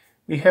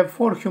 We have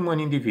 4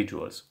 human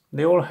individuals.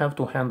 They all have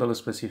to handle a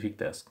specific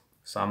task.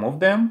 Some of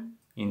them,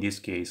 in this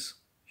case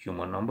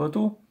human number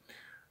 2,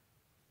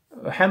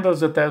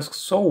 handles the task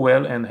so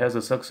well and has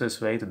a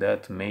success rate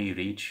that may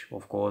reach,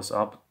 of course,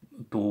 up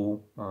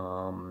to,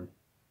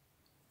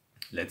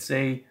 let's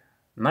say,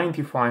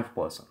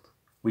 95%,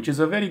 which is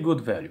a very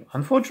good value.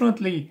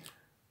 Unfortunately,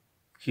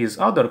 his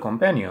other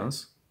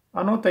companions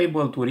are not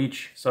able to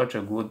reach such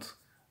a good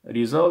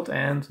result,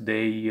 and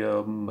they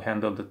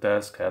handle the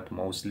task at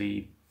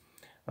mostly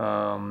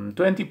 20%,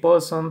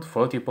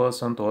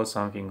 40%, or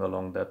something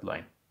along that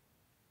line.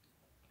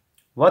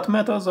 What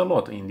matters a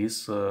lot in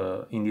this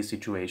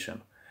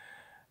situation?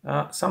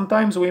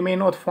 Sometimes we may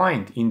not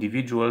find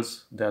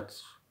individuals that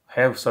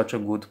have such a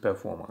good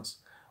performance,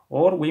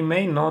 or we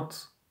may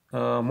not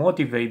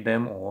motivate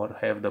them or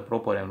have the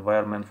proper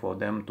environment for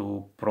them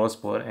to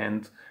prosper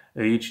and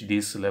reach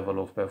this level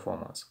of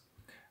performance.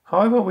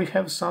 However, we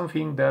have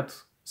something that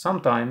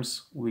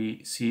sometimes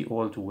we see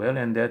all too well,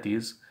 and that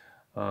is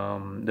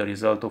the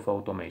result of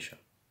automation.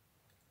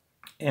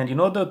 And in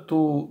order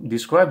to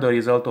describe the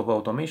result of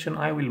automation,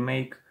 I will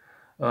make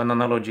an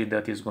analogy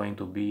that is going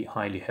to be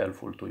highly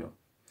helpful to you.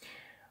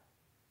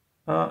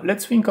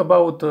 Let's think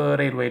about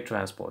railway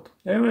transport.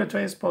 Railway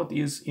transport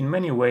is in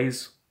many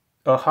ways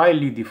a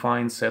highly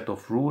defined set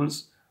of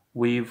rules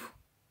with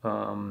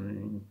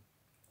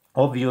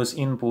obvious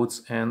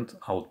inputs and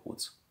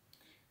outputs.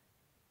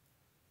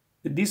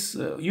 This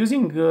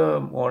using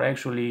or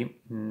actually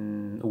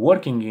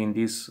working in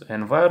this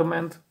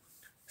environment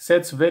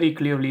sets very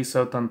clearly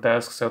certain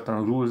tasks,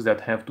 certain rules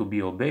that have to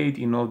be obeyed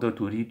in order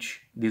to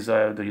reach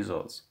desired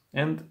results.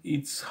 And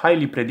it's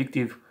highly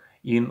predictive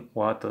in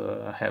what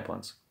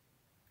happens.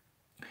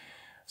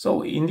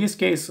 So in this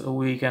case,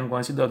 we can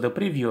consider the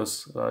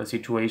previous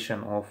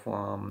situation of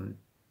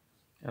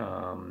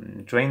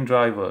train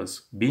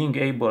drivers being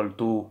able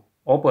to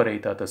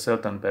operate at a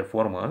certain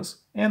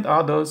performance and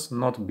others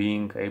not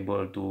being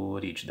able to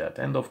reach that.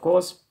 And of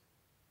course,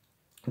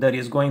 there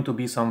is going to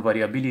be some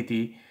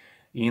variability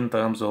in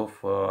terms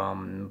of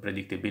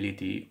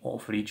predictability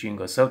of reaching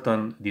a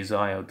certain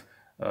desired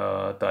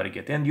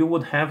target. And you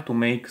would have to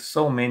make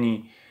so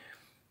many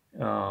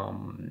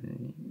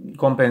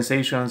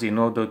compensations in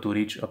order to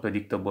reach a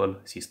predictable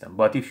system.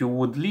 But if you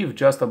would leave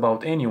just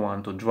about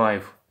anyone to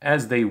drive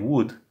as they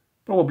would,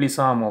 probably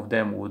some of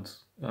them would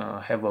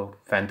have a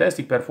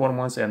fantastic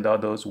performance and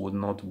others would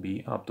not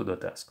be up to the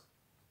task.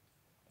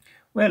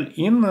 Well,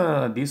 in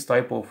this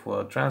type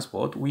of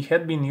transport, we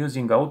had been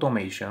using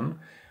automation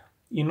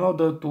in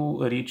order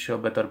to reach a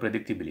better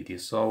predictability.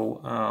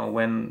 So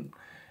when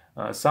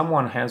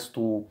someone has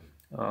to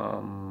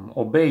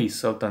obey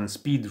certain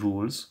speed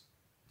rules,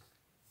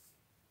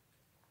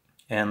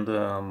 and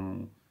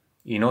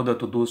in order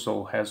to do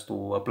so has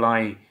to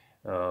apply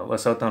a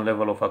certain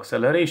level of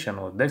acceleration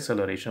or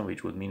deceleration,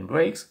 which would mean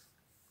brakes,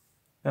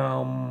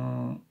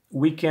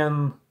 we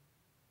can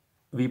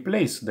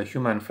replace the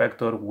human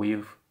factor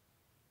with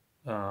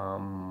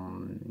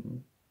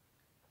an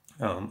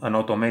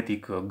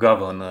automatic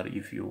governor,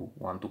 if you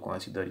want to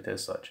consider it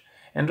as such.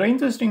 And the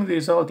interesting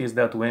result is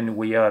that when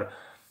we are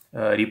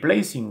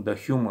replacing the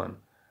human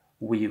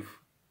with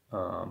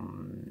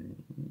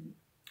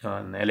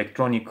an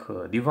electronic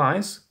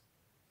device,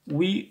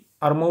 we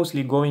are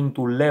mostly going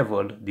to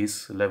level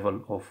this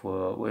level of,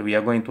 we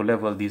are going to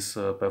level this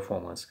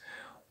performance.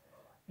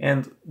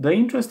 And the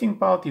interesting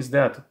part is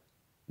that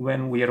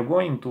when we are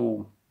going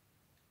to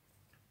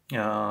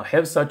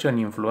have such an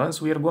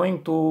influence, we are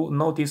going to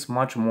notice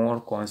much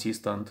more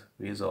consistent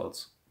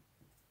results.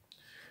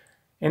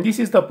 And this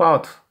is the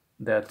part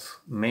that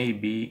may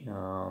be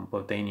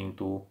pertaining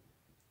to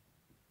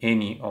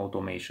any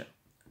automation.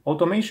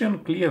 Automation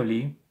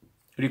clearly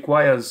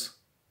requires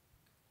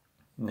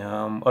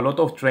a lot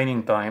of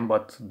training time,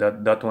 but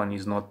that one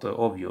is not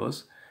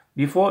obvious,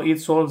 before it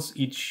solves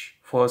each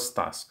first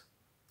task.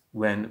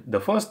 When the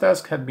first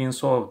task had been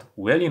solved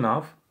well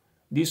enough,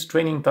 this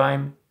training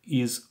time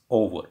is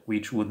over,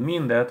 which would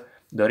mean that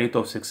the rate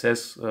of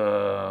success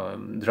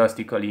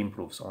drastically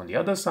improves. On the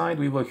other side,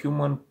 with a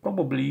human,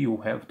 probably you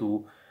have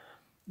to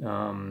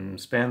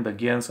spend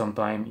again some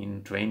time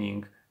in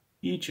training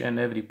each and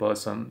every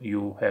person.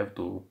 You have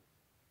to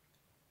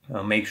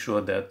make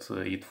sure that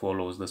it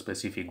follows the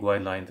specific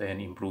guidelines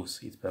and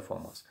improves its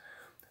performance.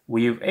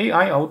 With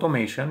AI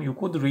automation, you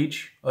could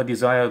reach a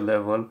desired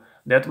level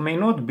that may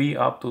not be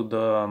up to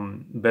the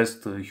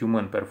best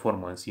human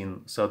performance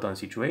in certain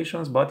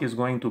situations, but is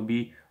going to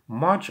be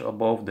much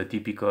above the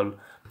typical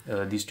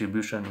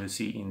distribution you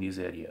see in these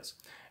areas.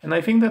 And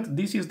I think that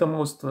this is the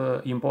most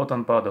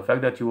important part, the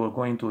fact that you are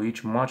going to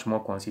reach much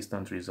more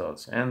consistent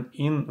results. And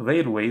in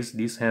various ways,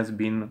 this has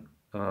been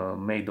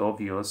made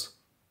obvious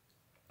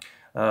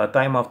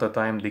time after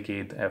time,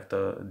 decade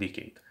after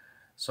decade.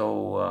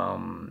 So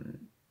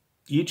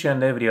each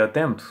and every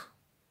attempt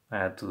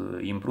at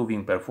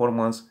improving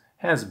performance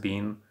has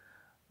been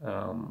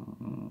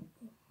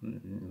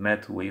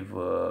met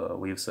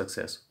with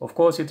success. Of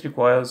course, it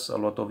requires a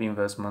lot of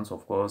investments.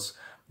 Of course,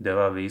 there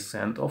are risks,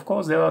 and of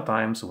course, there are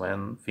times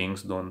when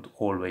things don't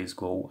always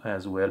go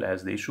as well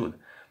as they should.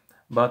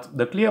 But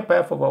the clear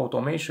path of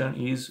automation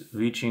is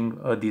reaching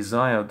a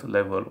desired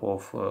level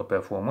of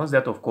performance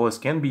that, of course,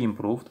 can be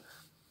improved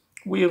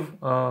with,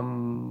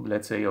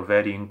 let's say, a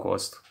varying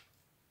cost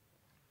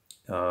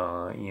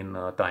in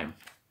time.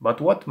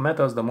 But what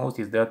matters the most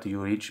is that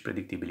you reach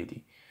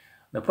predictability.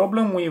 The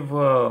problem with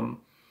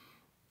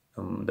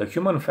the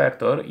human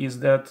factor is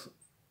that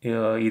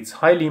it's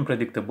highly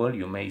unpredictable.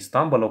 You may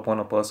stumble upon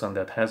a person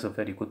that has a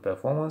very good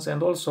performance,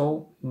 and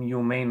also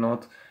you may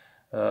not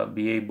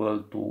be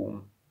able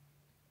to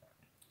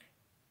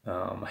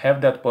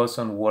have that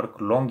person work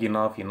long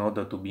enough in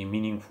order to be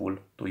meaningful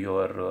to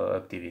your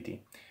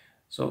activity.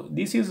 So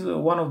this is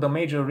one of the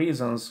major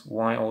reasons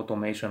why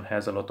automation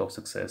has a lot of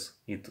success.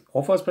 It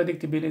offers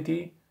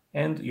predictability,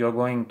 and you're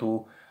going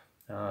to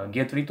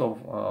get rid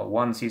of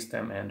one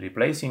system and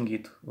replacing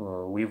it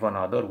with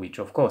another, which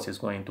of course is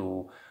going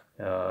to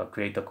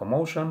create a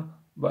commotion,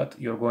 but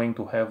you're going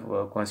to have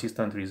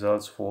consistent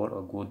results for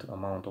a good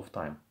amount of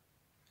time.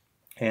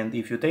 And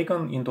if you take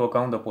into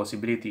account the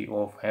possibility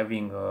of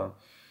having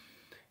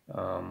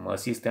a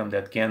system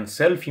that can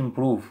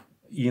self-improve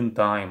in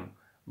time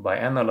by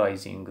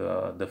analyzing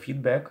the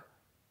feedback,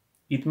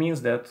 it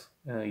means that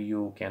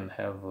you can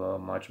have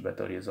much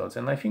better results.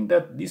 And I think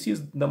that this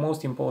is the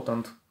most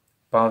important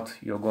part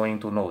you're going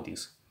to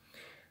notice.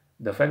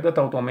 The fact that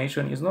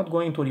automation is not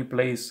going to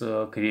replace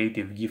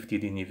creative,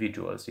 gifted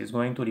individuals. It's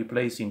going to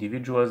replace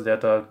individuals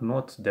that are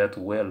not that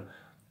well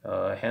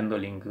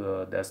handling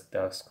this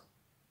task.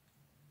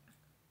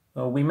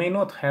 We may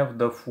not have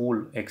the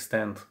full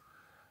extent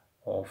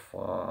of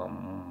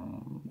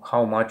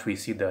how much we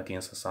see that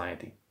in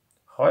society.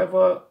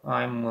 However,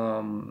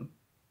 I'm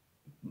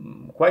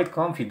quite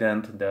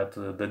confident that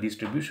the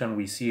distribution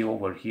we see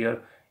over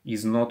here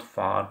is not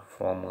far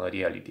from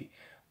reality.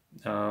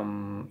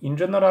 In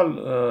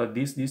general,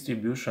 this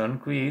distribution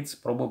creates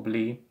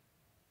probably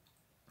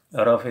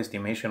a rough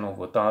estimation of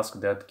a task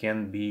that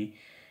can be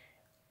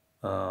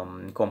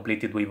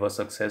completed with a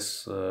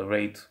success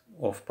rate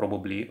of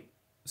probably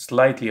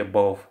slightly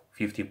above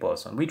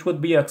 50%, which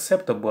would be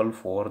acceptable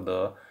for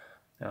the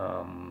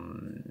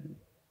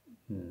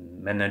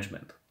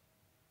management.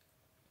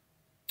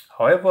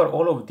 However,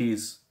 all of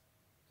these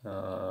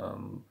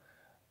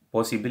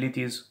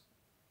possibilities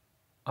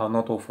are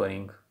not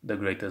offering the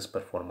greatest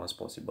performance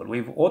possible.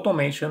 With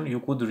automation,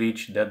 you could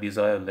reach that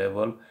desired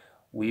level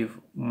with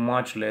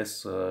much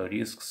less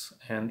risks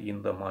and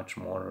in the much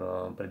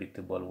more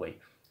predictable way.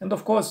 And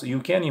of course,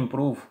 you can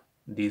improve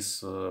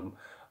this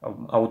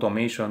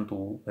automation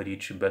to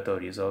reach better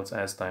results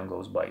as time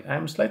goes by.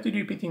 I'm slightly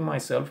repeating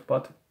myself,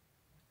 but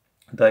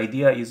the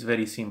idea is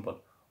very simple.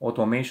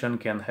 Automation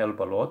can help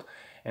a lot,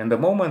 and the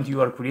moment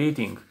you are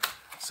creating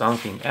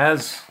something,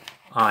 as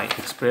I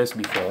expressed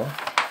before,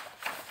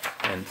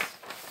 and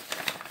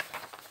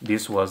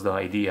this was the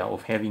idea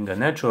of having a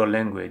natural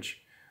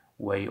language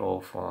way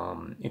of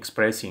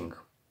expressing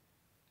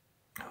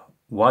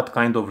what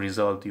kind of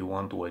result you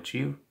want to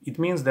achieve, it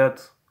means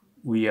that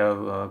we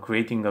are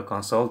creating a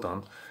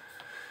consultant,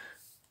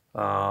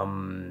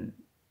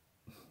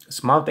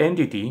 smart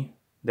entity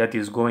that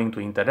is going to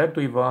interact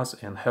with us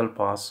and help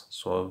us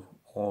solve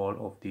all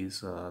of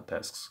these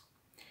tasks.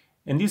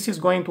 And this is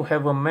going to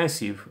have a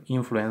massive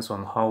influence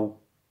on how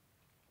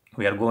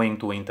we are going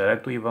to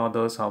interact with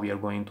others, how we are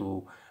going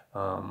to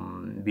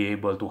be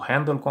able to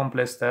handle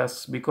complex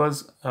tasks,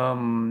 because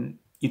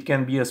it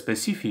can be a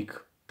specific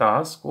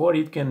task, or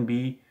it can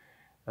be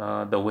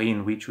the way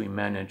in which we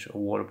manage a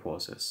work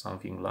process,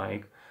 something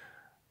like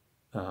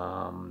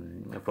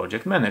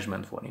project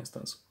management, for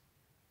instance.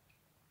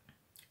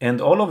 And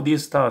all of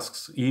these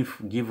tasks,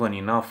 if given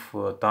enough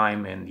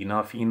time and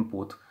enough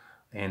input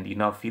and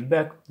enough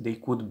feedback, they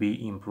could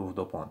be improved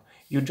upon.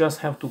 You just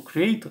have to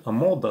create a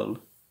model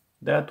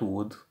that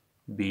would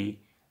be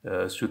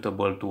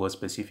suitable to a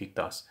specific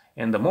task.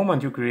 And the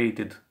moment you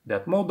created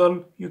that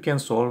model, you can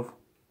solve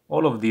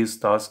all of these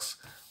tasks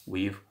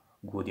with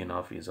good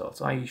enough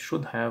results. I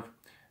should have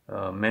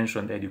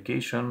mentioned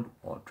education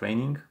or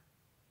training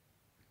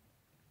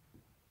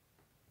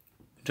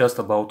just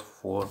about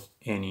for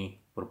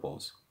any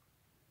purpose.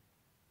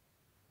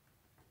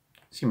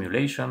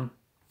 Simulation,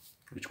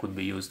 which could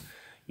be used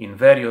in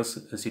various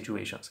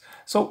situations.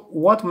 So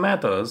what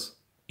matters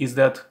is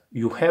that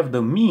you have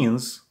the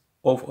means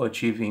of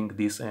achieving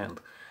this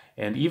end.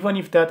 And even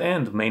if that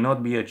end may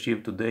not be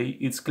achieved today,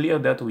 it's clear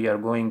that we are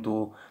going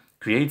to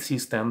create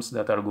systems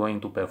that are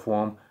going to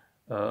perform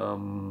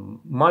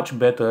much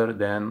better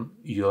than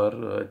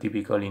your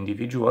typical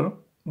individual,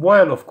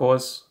 while of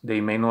course they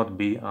may not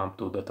be up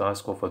to the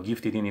task of a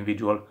gifted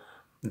individual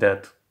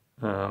that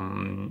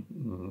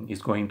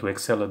is going to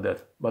excel at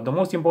that. But the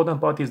most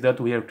important part is that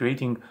we are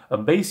creating a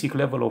basic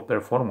level of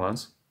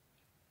performance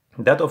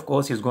that of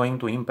course is going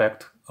to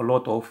impact a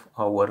lot of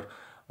our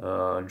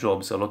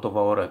jobs, a lot of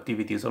our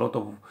activities, a lot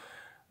of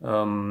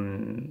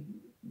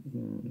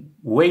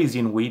ways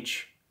in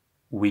which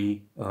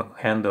we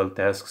handle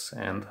tasks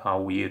and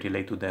how we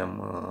relate to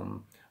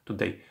them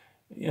today.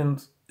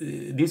 And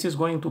this is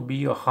going to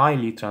be a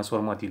highly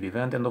transformative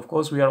event, and of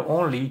course we are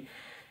only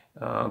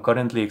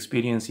currently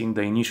experiencing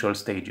the initial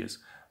stages.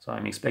 So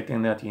I'm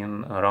expecting that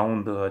in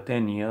around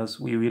 10 years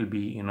we will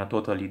be in a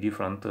totally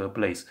different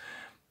place.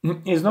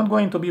 It's not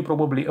going to be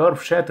probably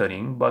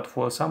earth-shattering, but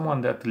for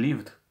someone that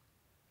lived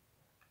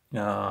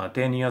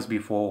 10 years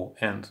before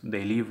and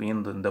they live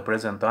in the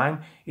present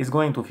time, is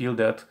going to feel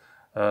that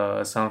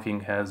something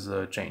has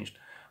changed.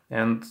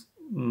 And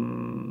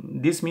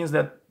this means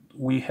that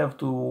we have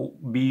to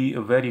be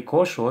very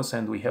cautious,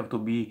 and we have to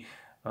be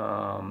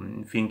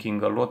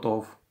thinking a lot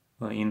of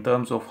in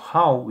terms of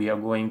how we are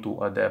going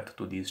to adapt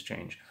to this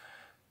change.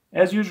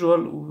 As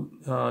usual,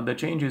 the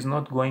change is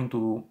not going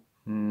to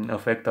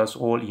affect us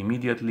all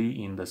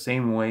immediately in the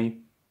same way.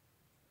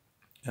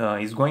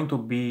 It's going to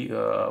be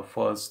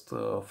first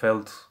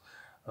felt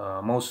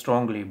most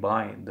strongly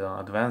by the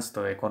advanced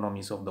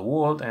economies of the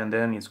world, and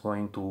then it's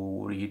going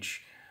to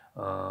reach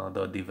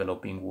the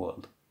developing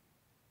world.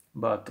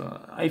 But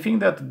I think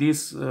that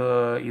this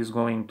is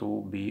going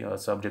to be a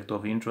subject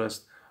of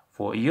interest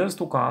for years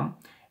to come,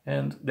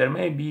 and there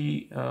may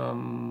be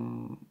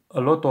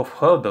a lot of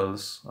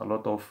hurdles, a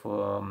lot of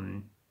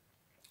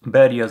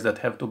barriers that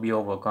have to be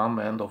overcome,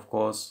 and of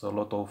course a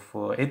lot of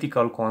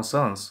ethical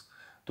concerns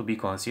to be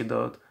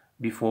considered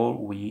before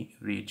we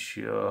reach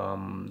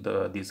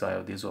the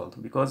desired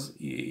result, because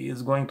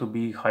it's going to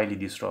be highly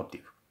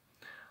disruptive.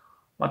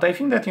 But I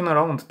think that in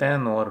around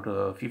 10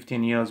 or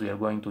 15 years we are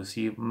going to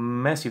see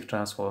massive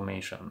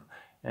transformation.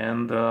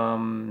 And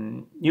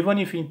even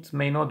if it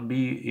may not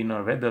be in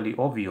a readily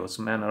obvious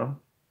manner,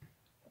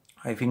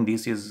 I think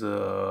this is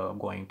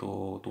going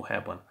to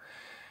happen.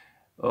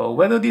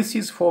 Whether this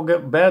is for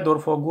bad or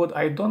for good,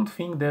 I don't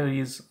think there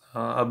is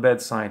a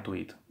bad side to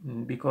it,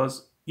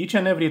 because each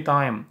and every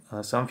time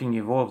something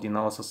evolved in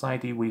our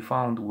society, we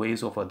found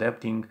ways of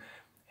adapting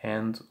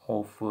and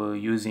of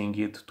using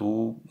it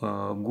to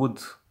good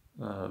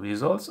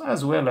results,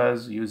 as well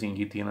as using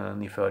it in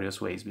nefarious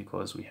ways,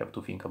 because we have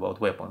to think about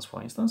weapons,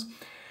 for instance.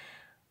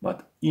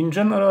 But in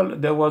general,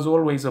 there was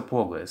always a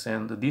progress,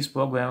 and this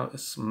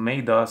progress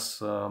made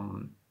us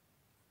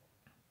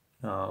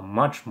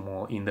much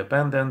more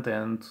independent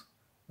and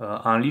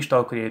unleashed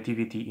our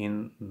creativity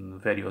in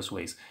various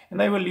ways.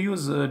 And I will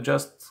use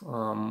just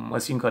a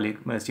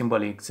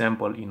simple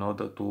example in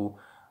order to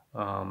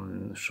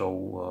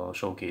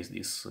showcase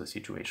this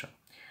situation.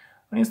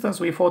 For instance,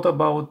 we thought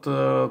about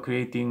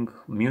creating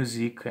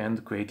music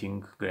and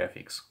creating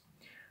graphics.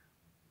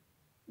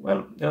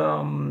 Well,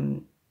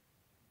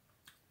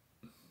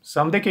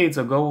 some decades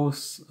ago,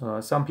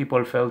 some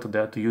people felt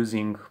that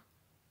using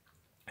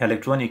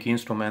electronic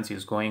instruments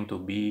is going to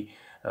be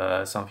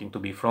something to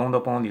be frowned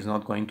upon, is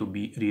not going to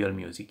be real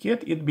music.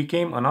 Yet it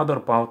became another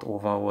part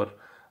of our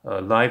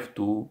life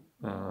to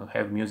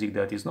have music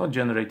that is not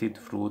generated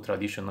through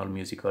traditional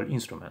musical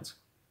instruments.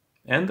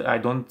 And I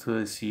don't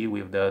see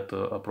with that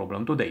a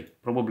problem today.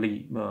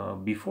 Probably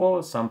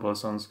before, some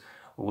persons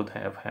would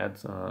have had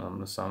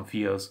some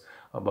fears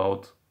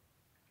about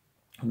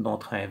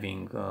not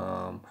having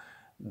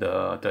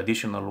the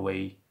traditional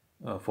way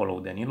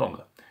followed any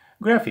longer.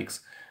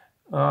 Graphics.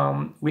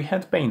 We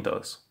had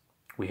painters.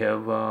 We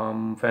have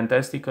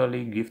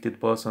fantastically gifted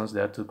persons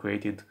that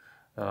created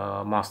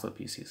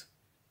masterpieces.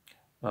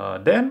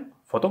 Then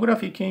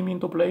photography came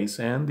into place,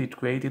 and it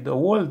created a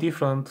whole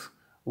different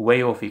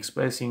way of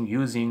expressing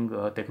using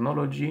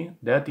technology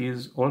that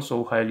is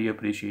also highly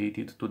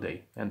appreciated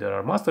today. And there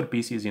are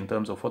masterpieces in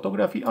terms of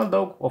photography,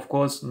 although of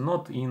course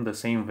not in the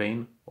same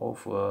vein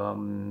of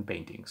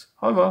paintings.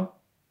 However,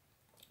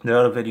 there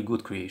are very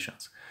good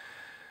creations.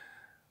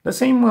 The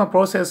same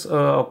process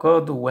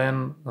occurred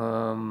when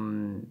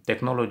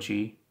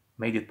technology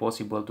made it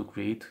possible to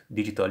create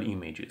digital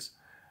images.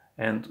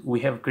 And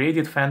we have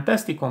created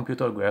fantastic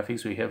computer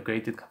graphics, we have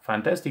created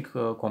fantastic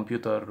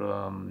computer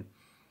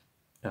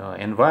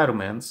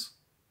environments,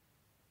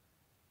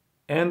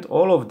 and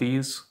all of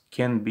these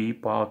can be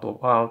part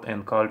of art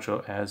and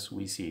culture as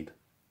we see it.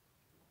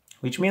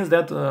 Which means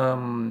that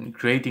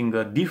creating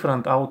a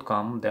different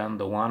outcome than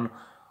the one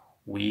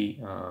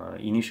we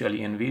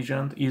initially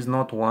envisioned is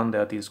not one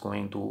that is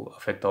going to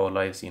affect our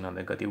lives in a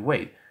negative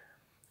way.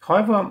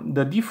 However,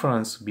 the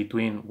difference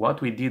between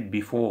what we did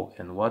before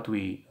and what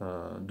we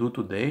do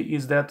today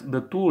is that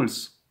the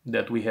tools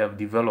that we have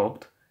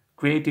developed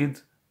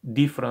created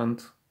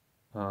different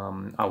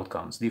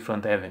outcomes,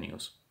 different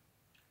avenues,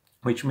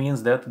 which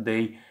means that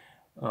they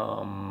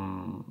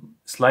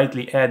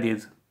slightly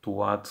added to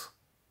what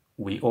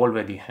we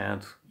already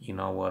had in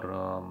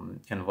our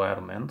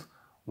environment,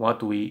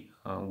 what we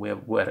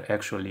were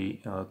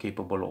actually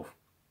capable of.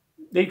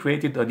 They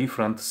created a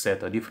different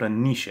set, a different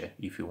niche,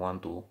 if you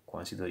want to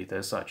consider it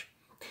as such.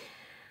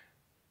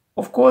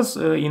 Of course,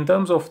 in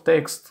terms of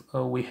text,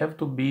 we have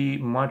to be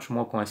much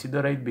more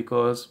considerate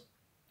because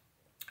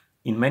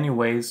in many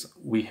ways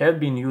we have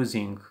been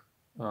using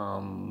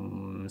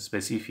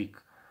specific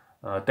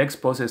text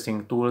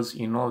processing tools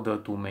in order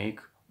to make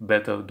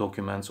better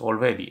documents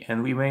already,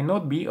 and we may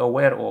not be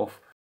aware of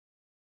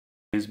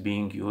is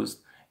being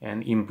used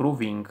and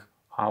improving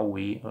how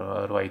we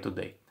write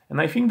today. And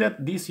I think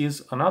that this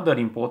is another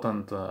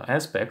important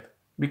aspect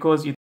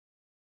because it's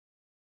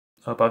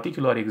a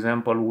particular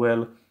example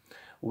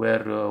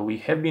where we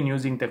have been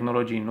using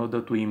technology in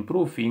order to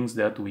improve things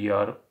that we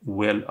are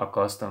well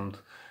accustomed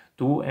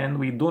to and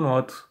we do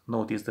not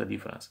notice the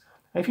difference.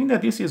 I think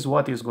that this is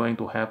what is going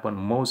to happen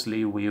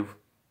mostly with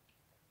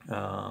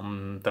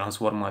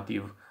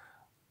transformative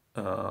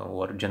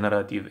or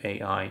generative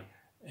AI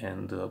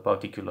and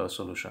particular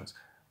solutions,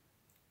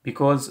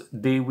 because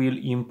they will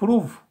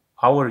improve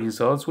our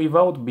results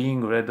without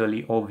being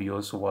readily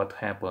obvious what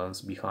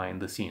happens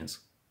behind the scenes.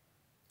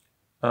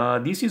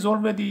 This is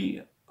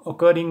already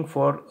occurring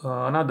for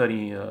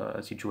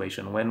another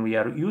situation when we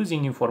are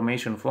using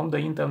information from the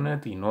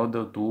internet in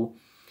order to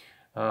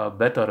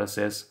better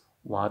assess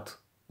what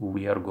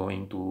we are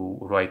going to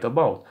write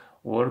about,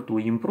 or to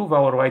improve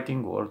our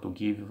writing, or to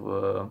give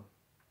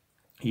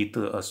it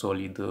a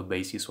solid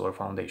basis or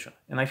foundation.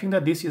 And I think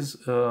that this is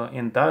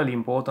entirely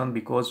important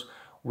because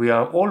we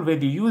are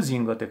already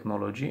using a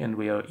technology and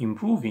we are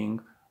improving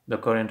the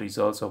current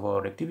results of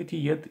our activity,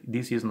 yet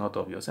this is not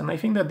obvious. And I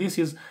think that this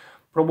is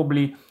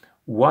probably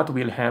what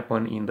will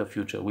happen in the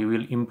future. We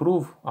will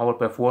improve our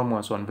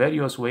performance on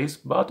various ways,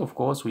 but of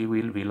course we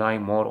will rely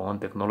more on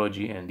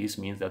technology, and this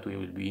means that we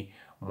will be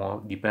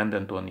more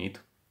dependent on it,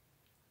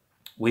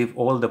 with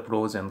all the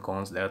pros and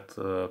cons that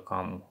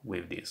come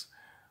with this.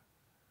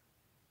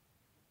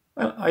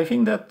 Well, I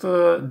think that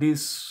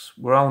this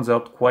rounds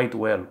out quite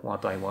well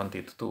what I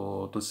wanted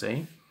to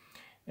say.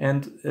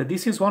 And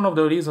this is one of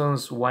the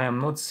reasons why I'm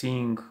not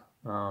seeing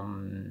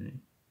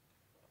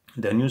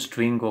the new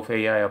string of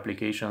AI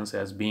applications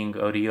as being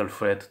a real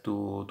threat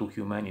to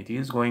humanity.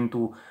 It's going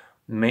to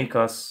make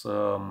us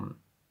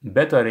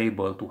better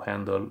able to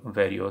handle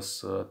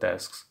various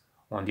tasks.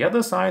 On the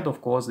other side, of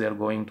course, they're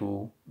going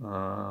to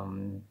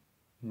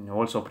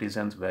also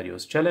present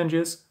various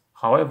challenges.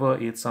 However,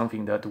 it's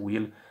something that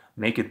will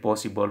make it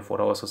possible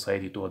for our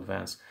society to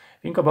advance.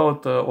 Think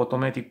about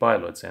automatic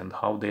pilots and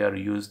how they are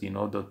used in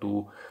order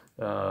to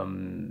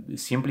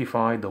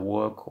simplify the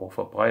work of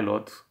a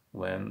pilot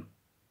when,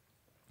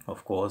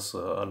 of course,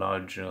 a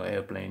large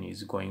airplane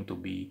is going to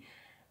be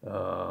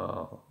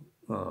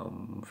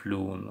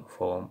flown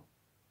from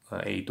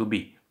A to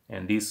B.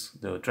 And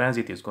the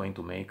transit is going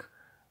to make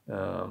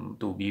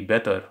to be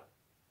better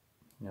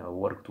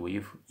worked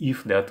with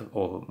if that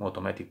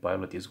automatic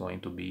pilot is going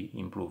to be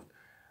improved,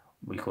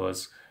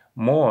 because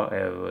more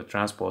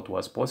transport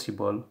was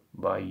possible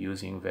by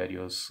using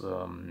various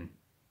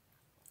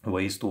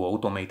ways to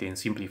automate and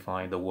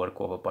simplify the work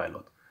of a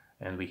pilot.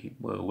 And we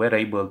were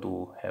able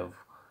to have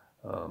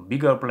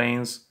bigger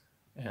planes,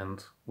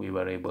 and we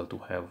were able to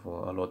have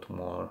a lot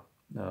more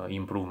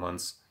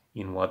improvements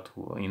in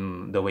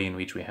the way in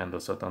which we handle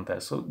certain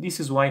tasks. So this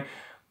is why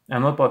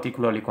I'm not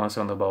particularly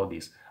concerned about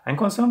this. I'm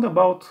concerned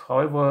about,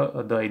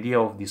 however, the idea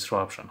of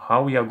disruption,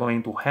 how we are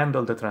going to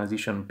handle the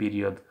transition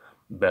period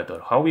better,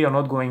 how we are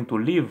not going to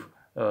leave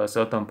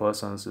certain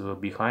persons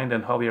behind,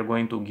 and how we are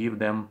going to give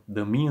them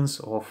the means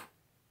of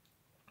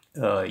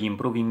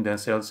improving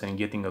themselves and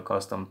getting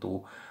accustomed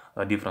to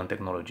a different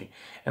technology.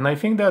 And I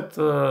think that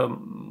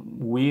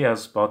we,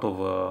 as part of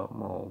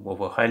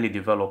a highly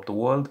developed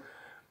world,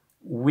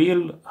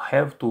 will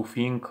have to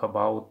think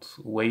about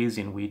ways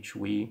in which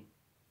we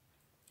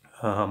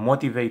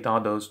motivate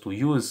others to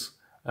use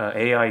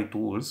AI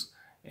tools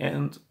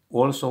and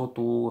also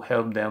to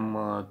help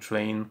them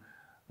train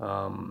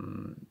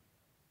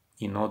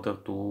in order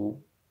to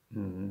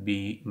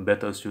be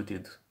better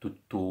suited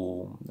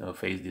to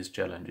face these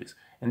challenges.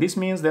 And this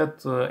means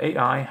that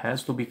AI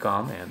has to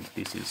become, and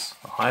this is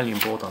a highly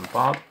important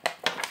part,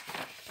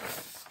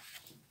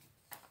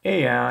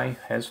 AI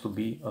has to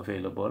be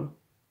available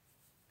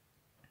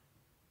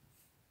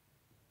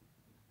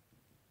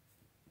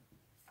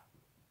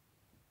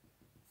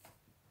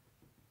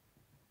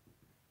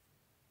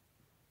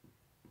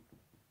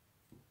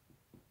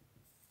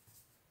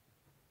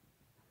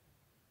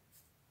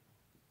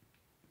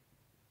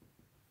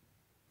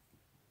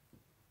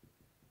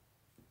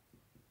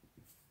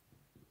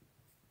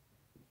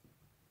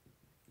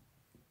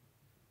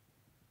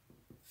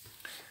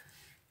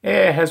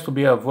AI has to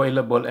be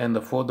available and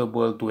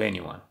affordable to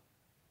anyone.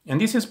 And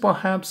this is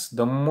perhaps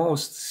the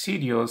most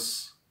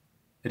serious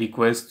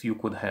request you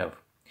could have.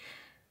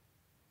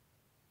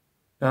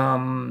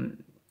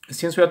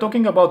 Since we are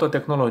talking about a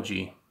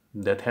technology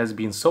that has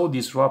been so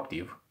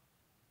disruptive,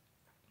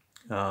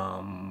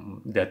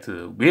 that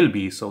will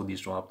be so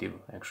disruptive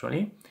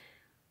actually,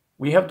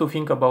 we have to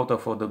think about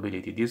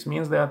affordability. This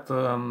means that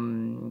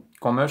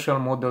commercial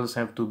models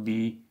have to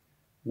be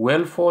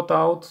well thought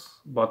out,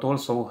 but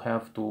also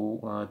have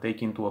to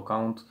take into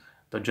account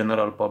the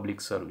general public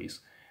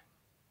service.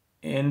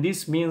 And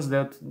this means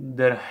that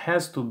there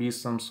has to be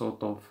some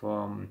sort of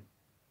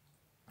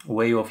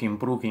way of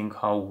improving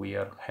how we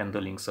are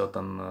handling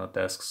certain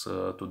tasks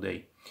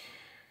today.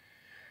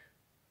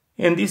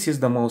 And this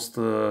is the most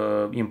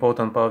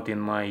important part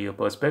in my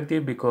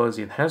perspective, because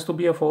it has to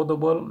be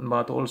affordable,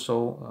 but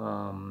also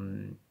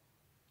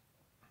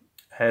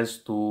has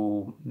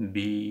to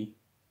be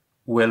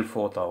well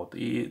thought out.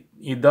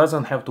 It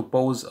doesn't have to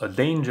pose a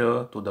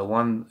danger to the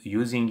one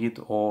using it,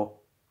 or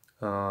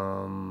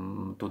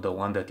to the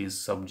one that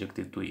is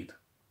subjected to it,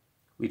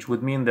 which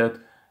would mean that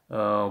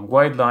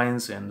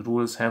guidelines and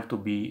rules have to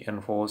be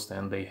enforced,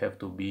 and they have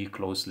to be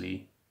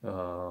closely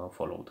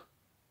followed,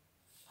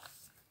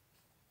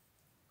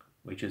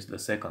 which is the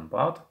second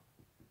part.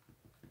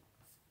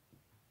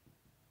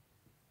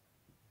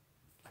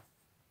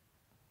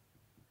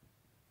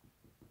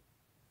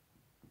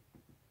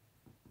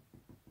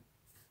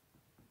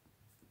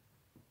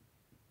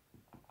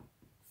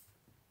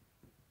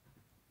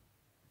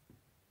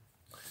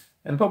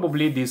 And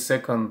probably this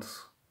second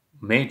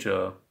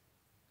major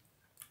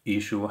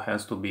issue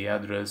has to be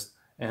addressed,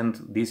 and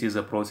this is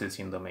a process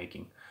in the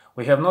making.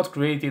 We have not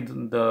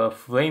created the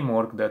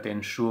framework that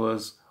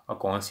ensures a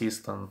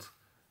consistent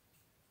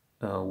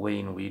way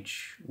in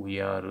which we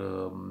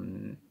are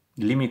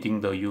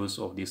limiting the use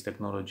of this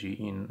technology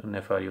in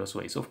nefarious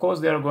ways. Of course,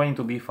 there are going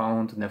to be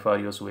found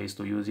nefarious ways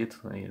to use it.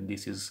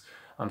 This is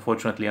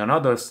unfortunately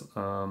another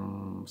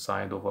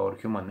side of our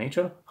human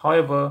nature.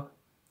 However,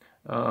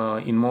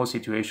 in most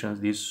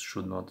situations, this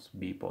should not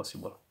be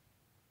possible.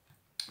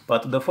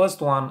 But the first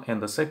one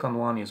and the second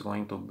one is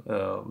going to,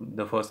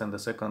 the first and the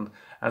second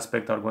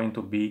aspect are going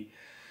to be,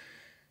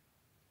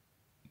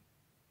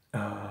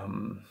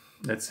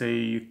 let's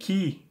say,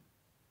 key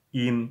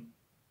in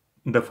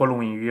the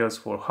following years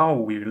for how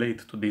we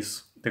relate to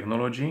this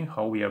technology,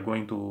 how we are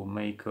going to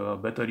make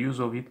better use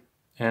of it,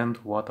 and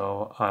what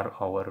are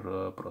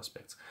our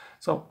prospects.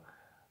 So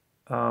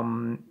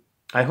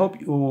I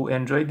hope you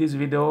enjoyed this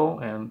video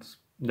and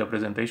the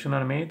presentation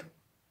I made.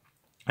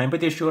 I'm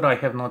pretty sure I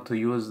have not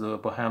used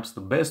perhaps the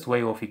best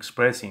way of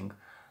expressing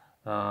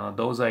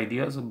those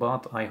ideas,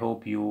 but I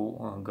hope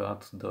you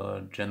got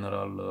the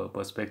general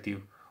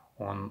perspective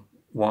on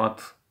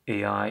what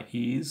AI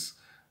is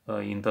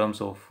in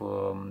terms of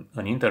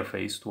an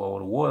interface to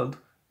our world,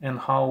 and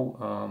how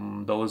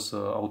those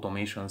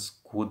automations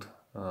could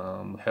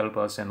help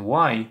us, and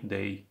why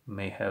they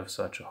may have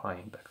such a high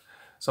impact.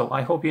 So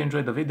I hope you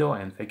enjoyed the video,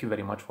 and thank you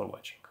very much for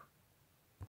watching.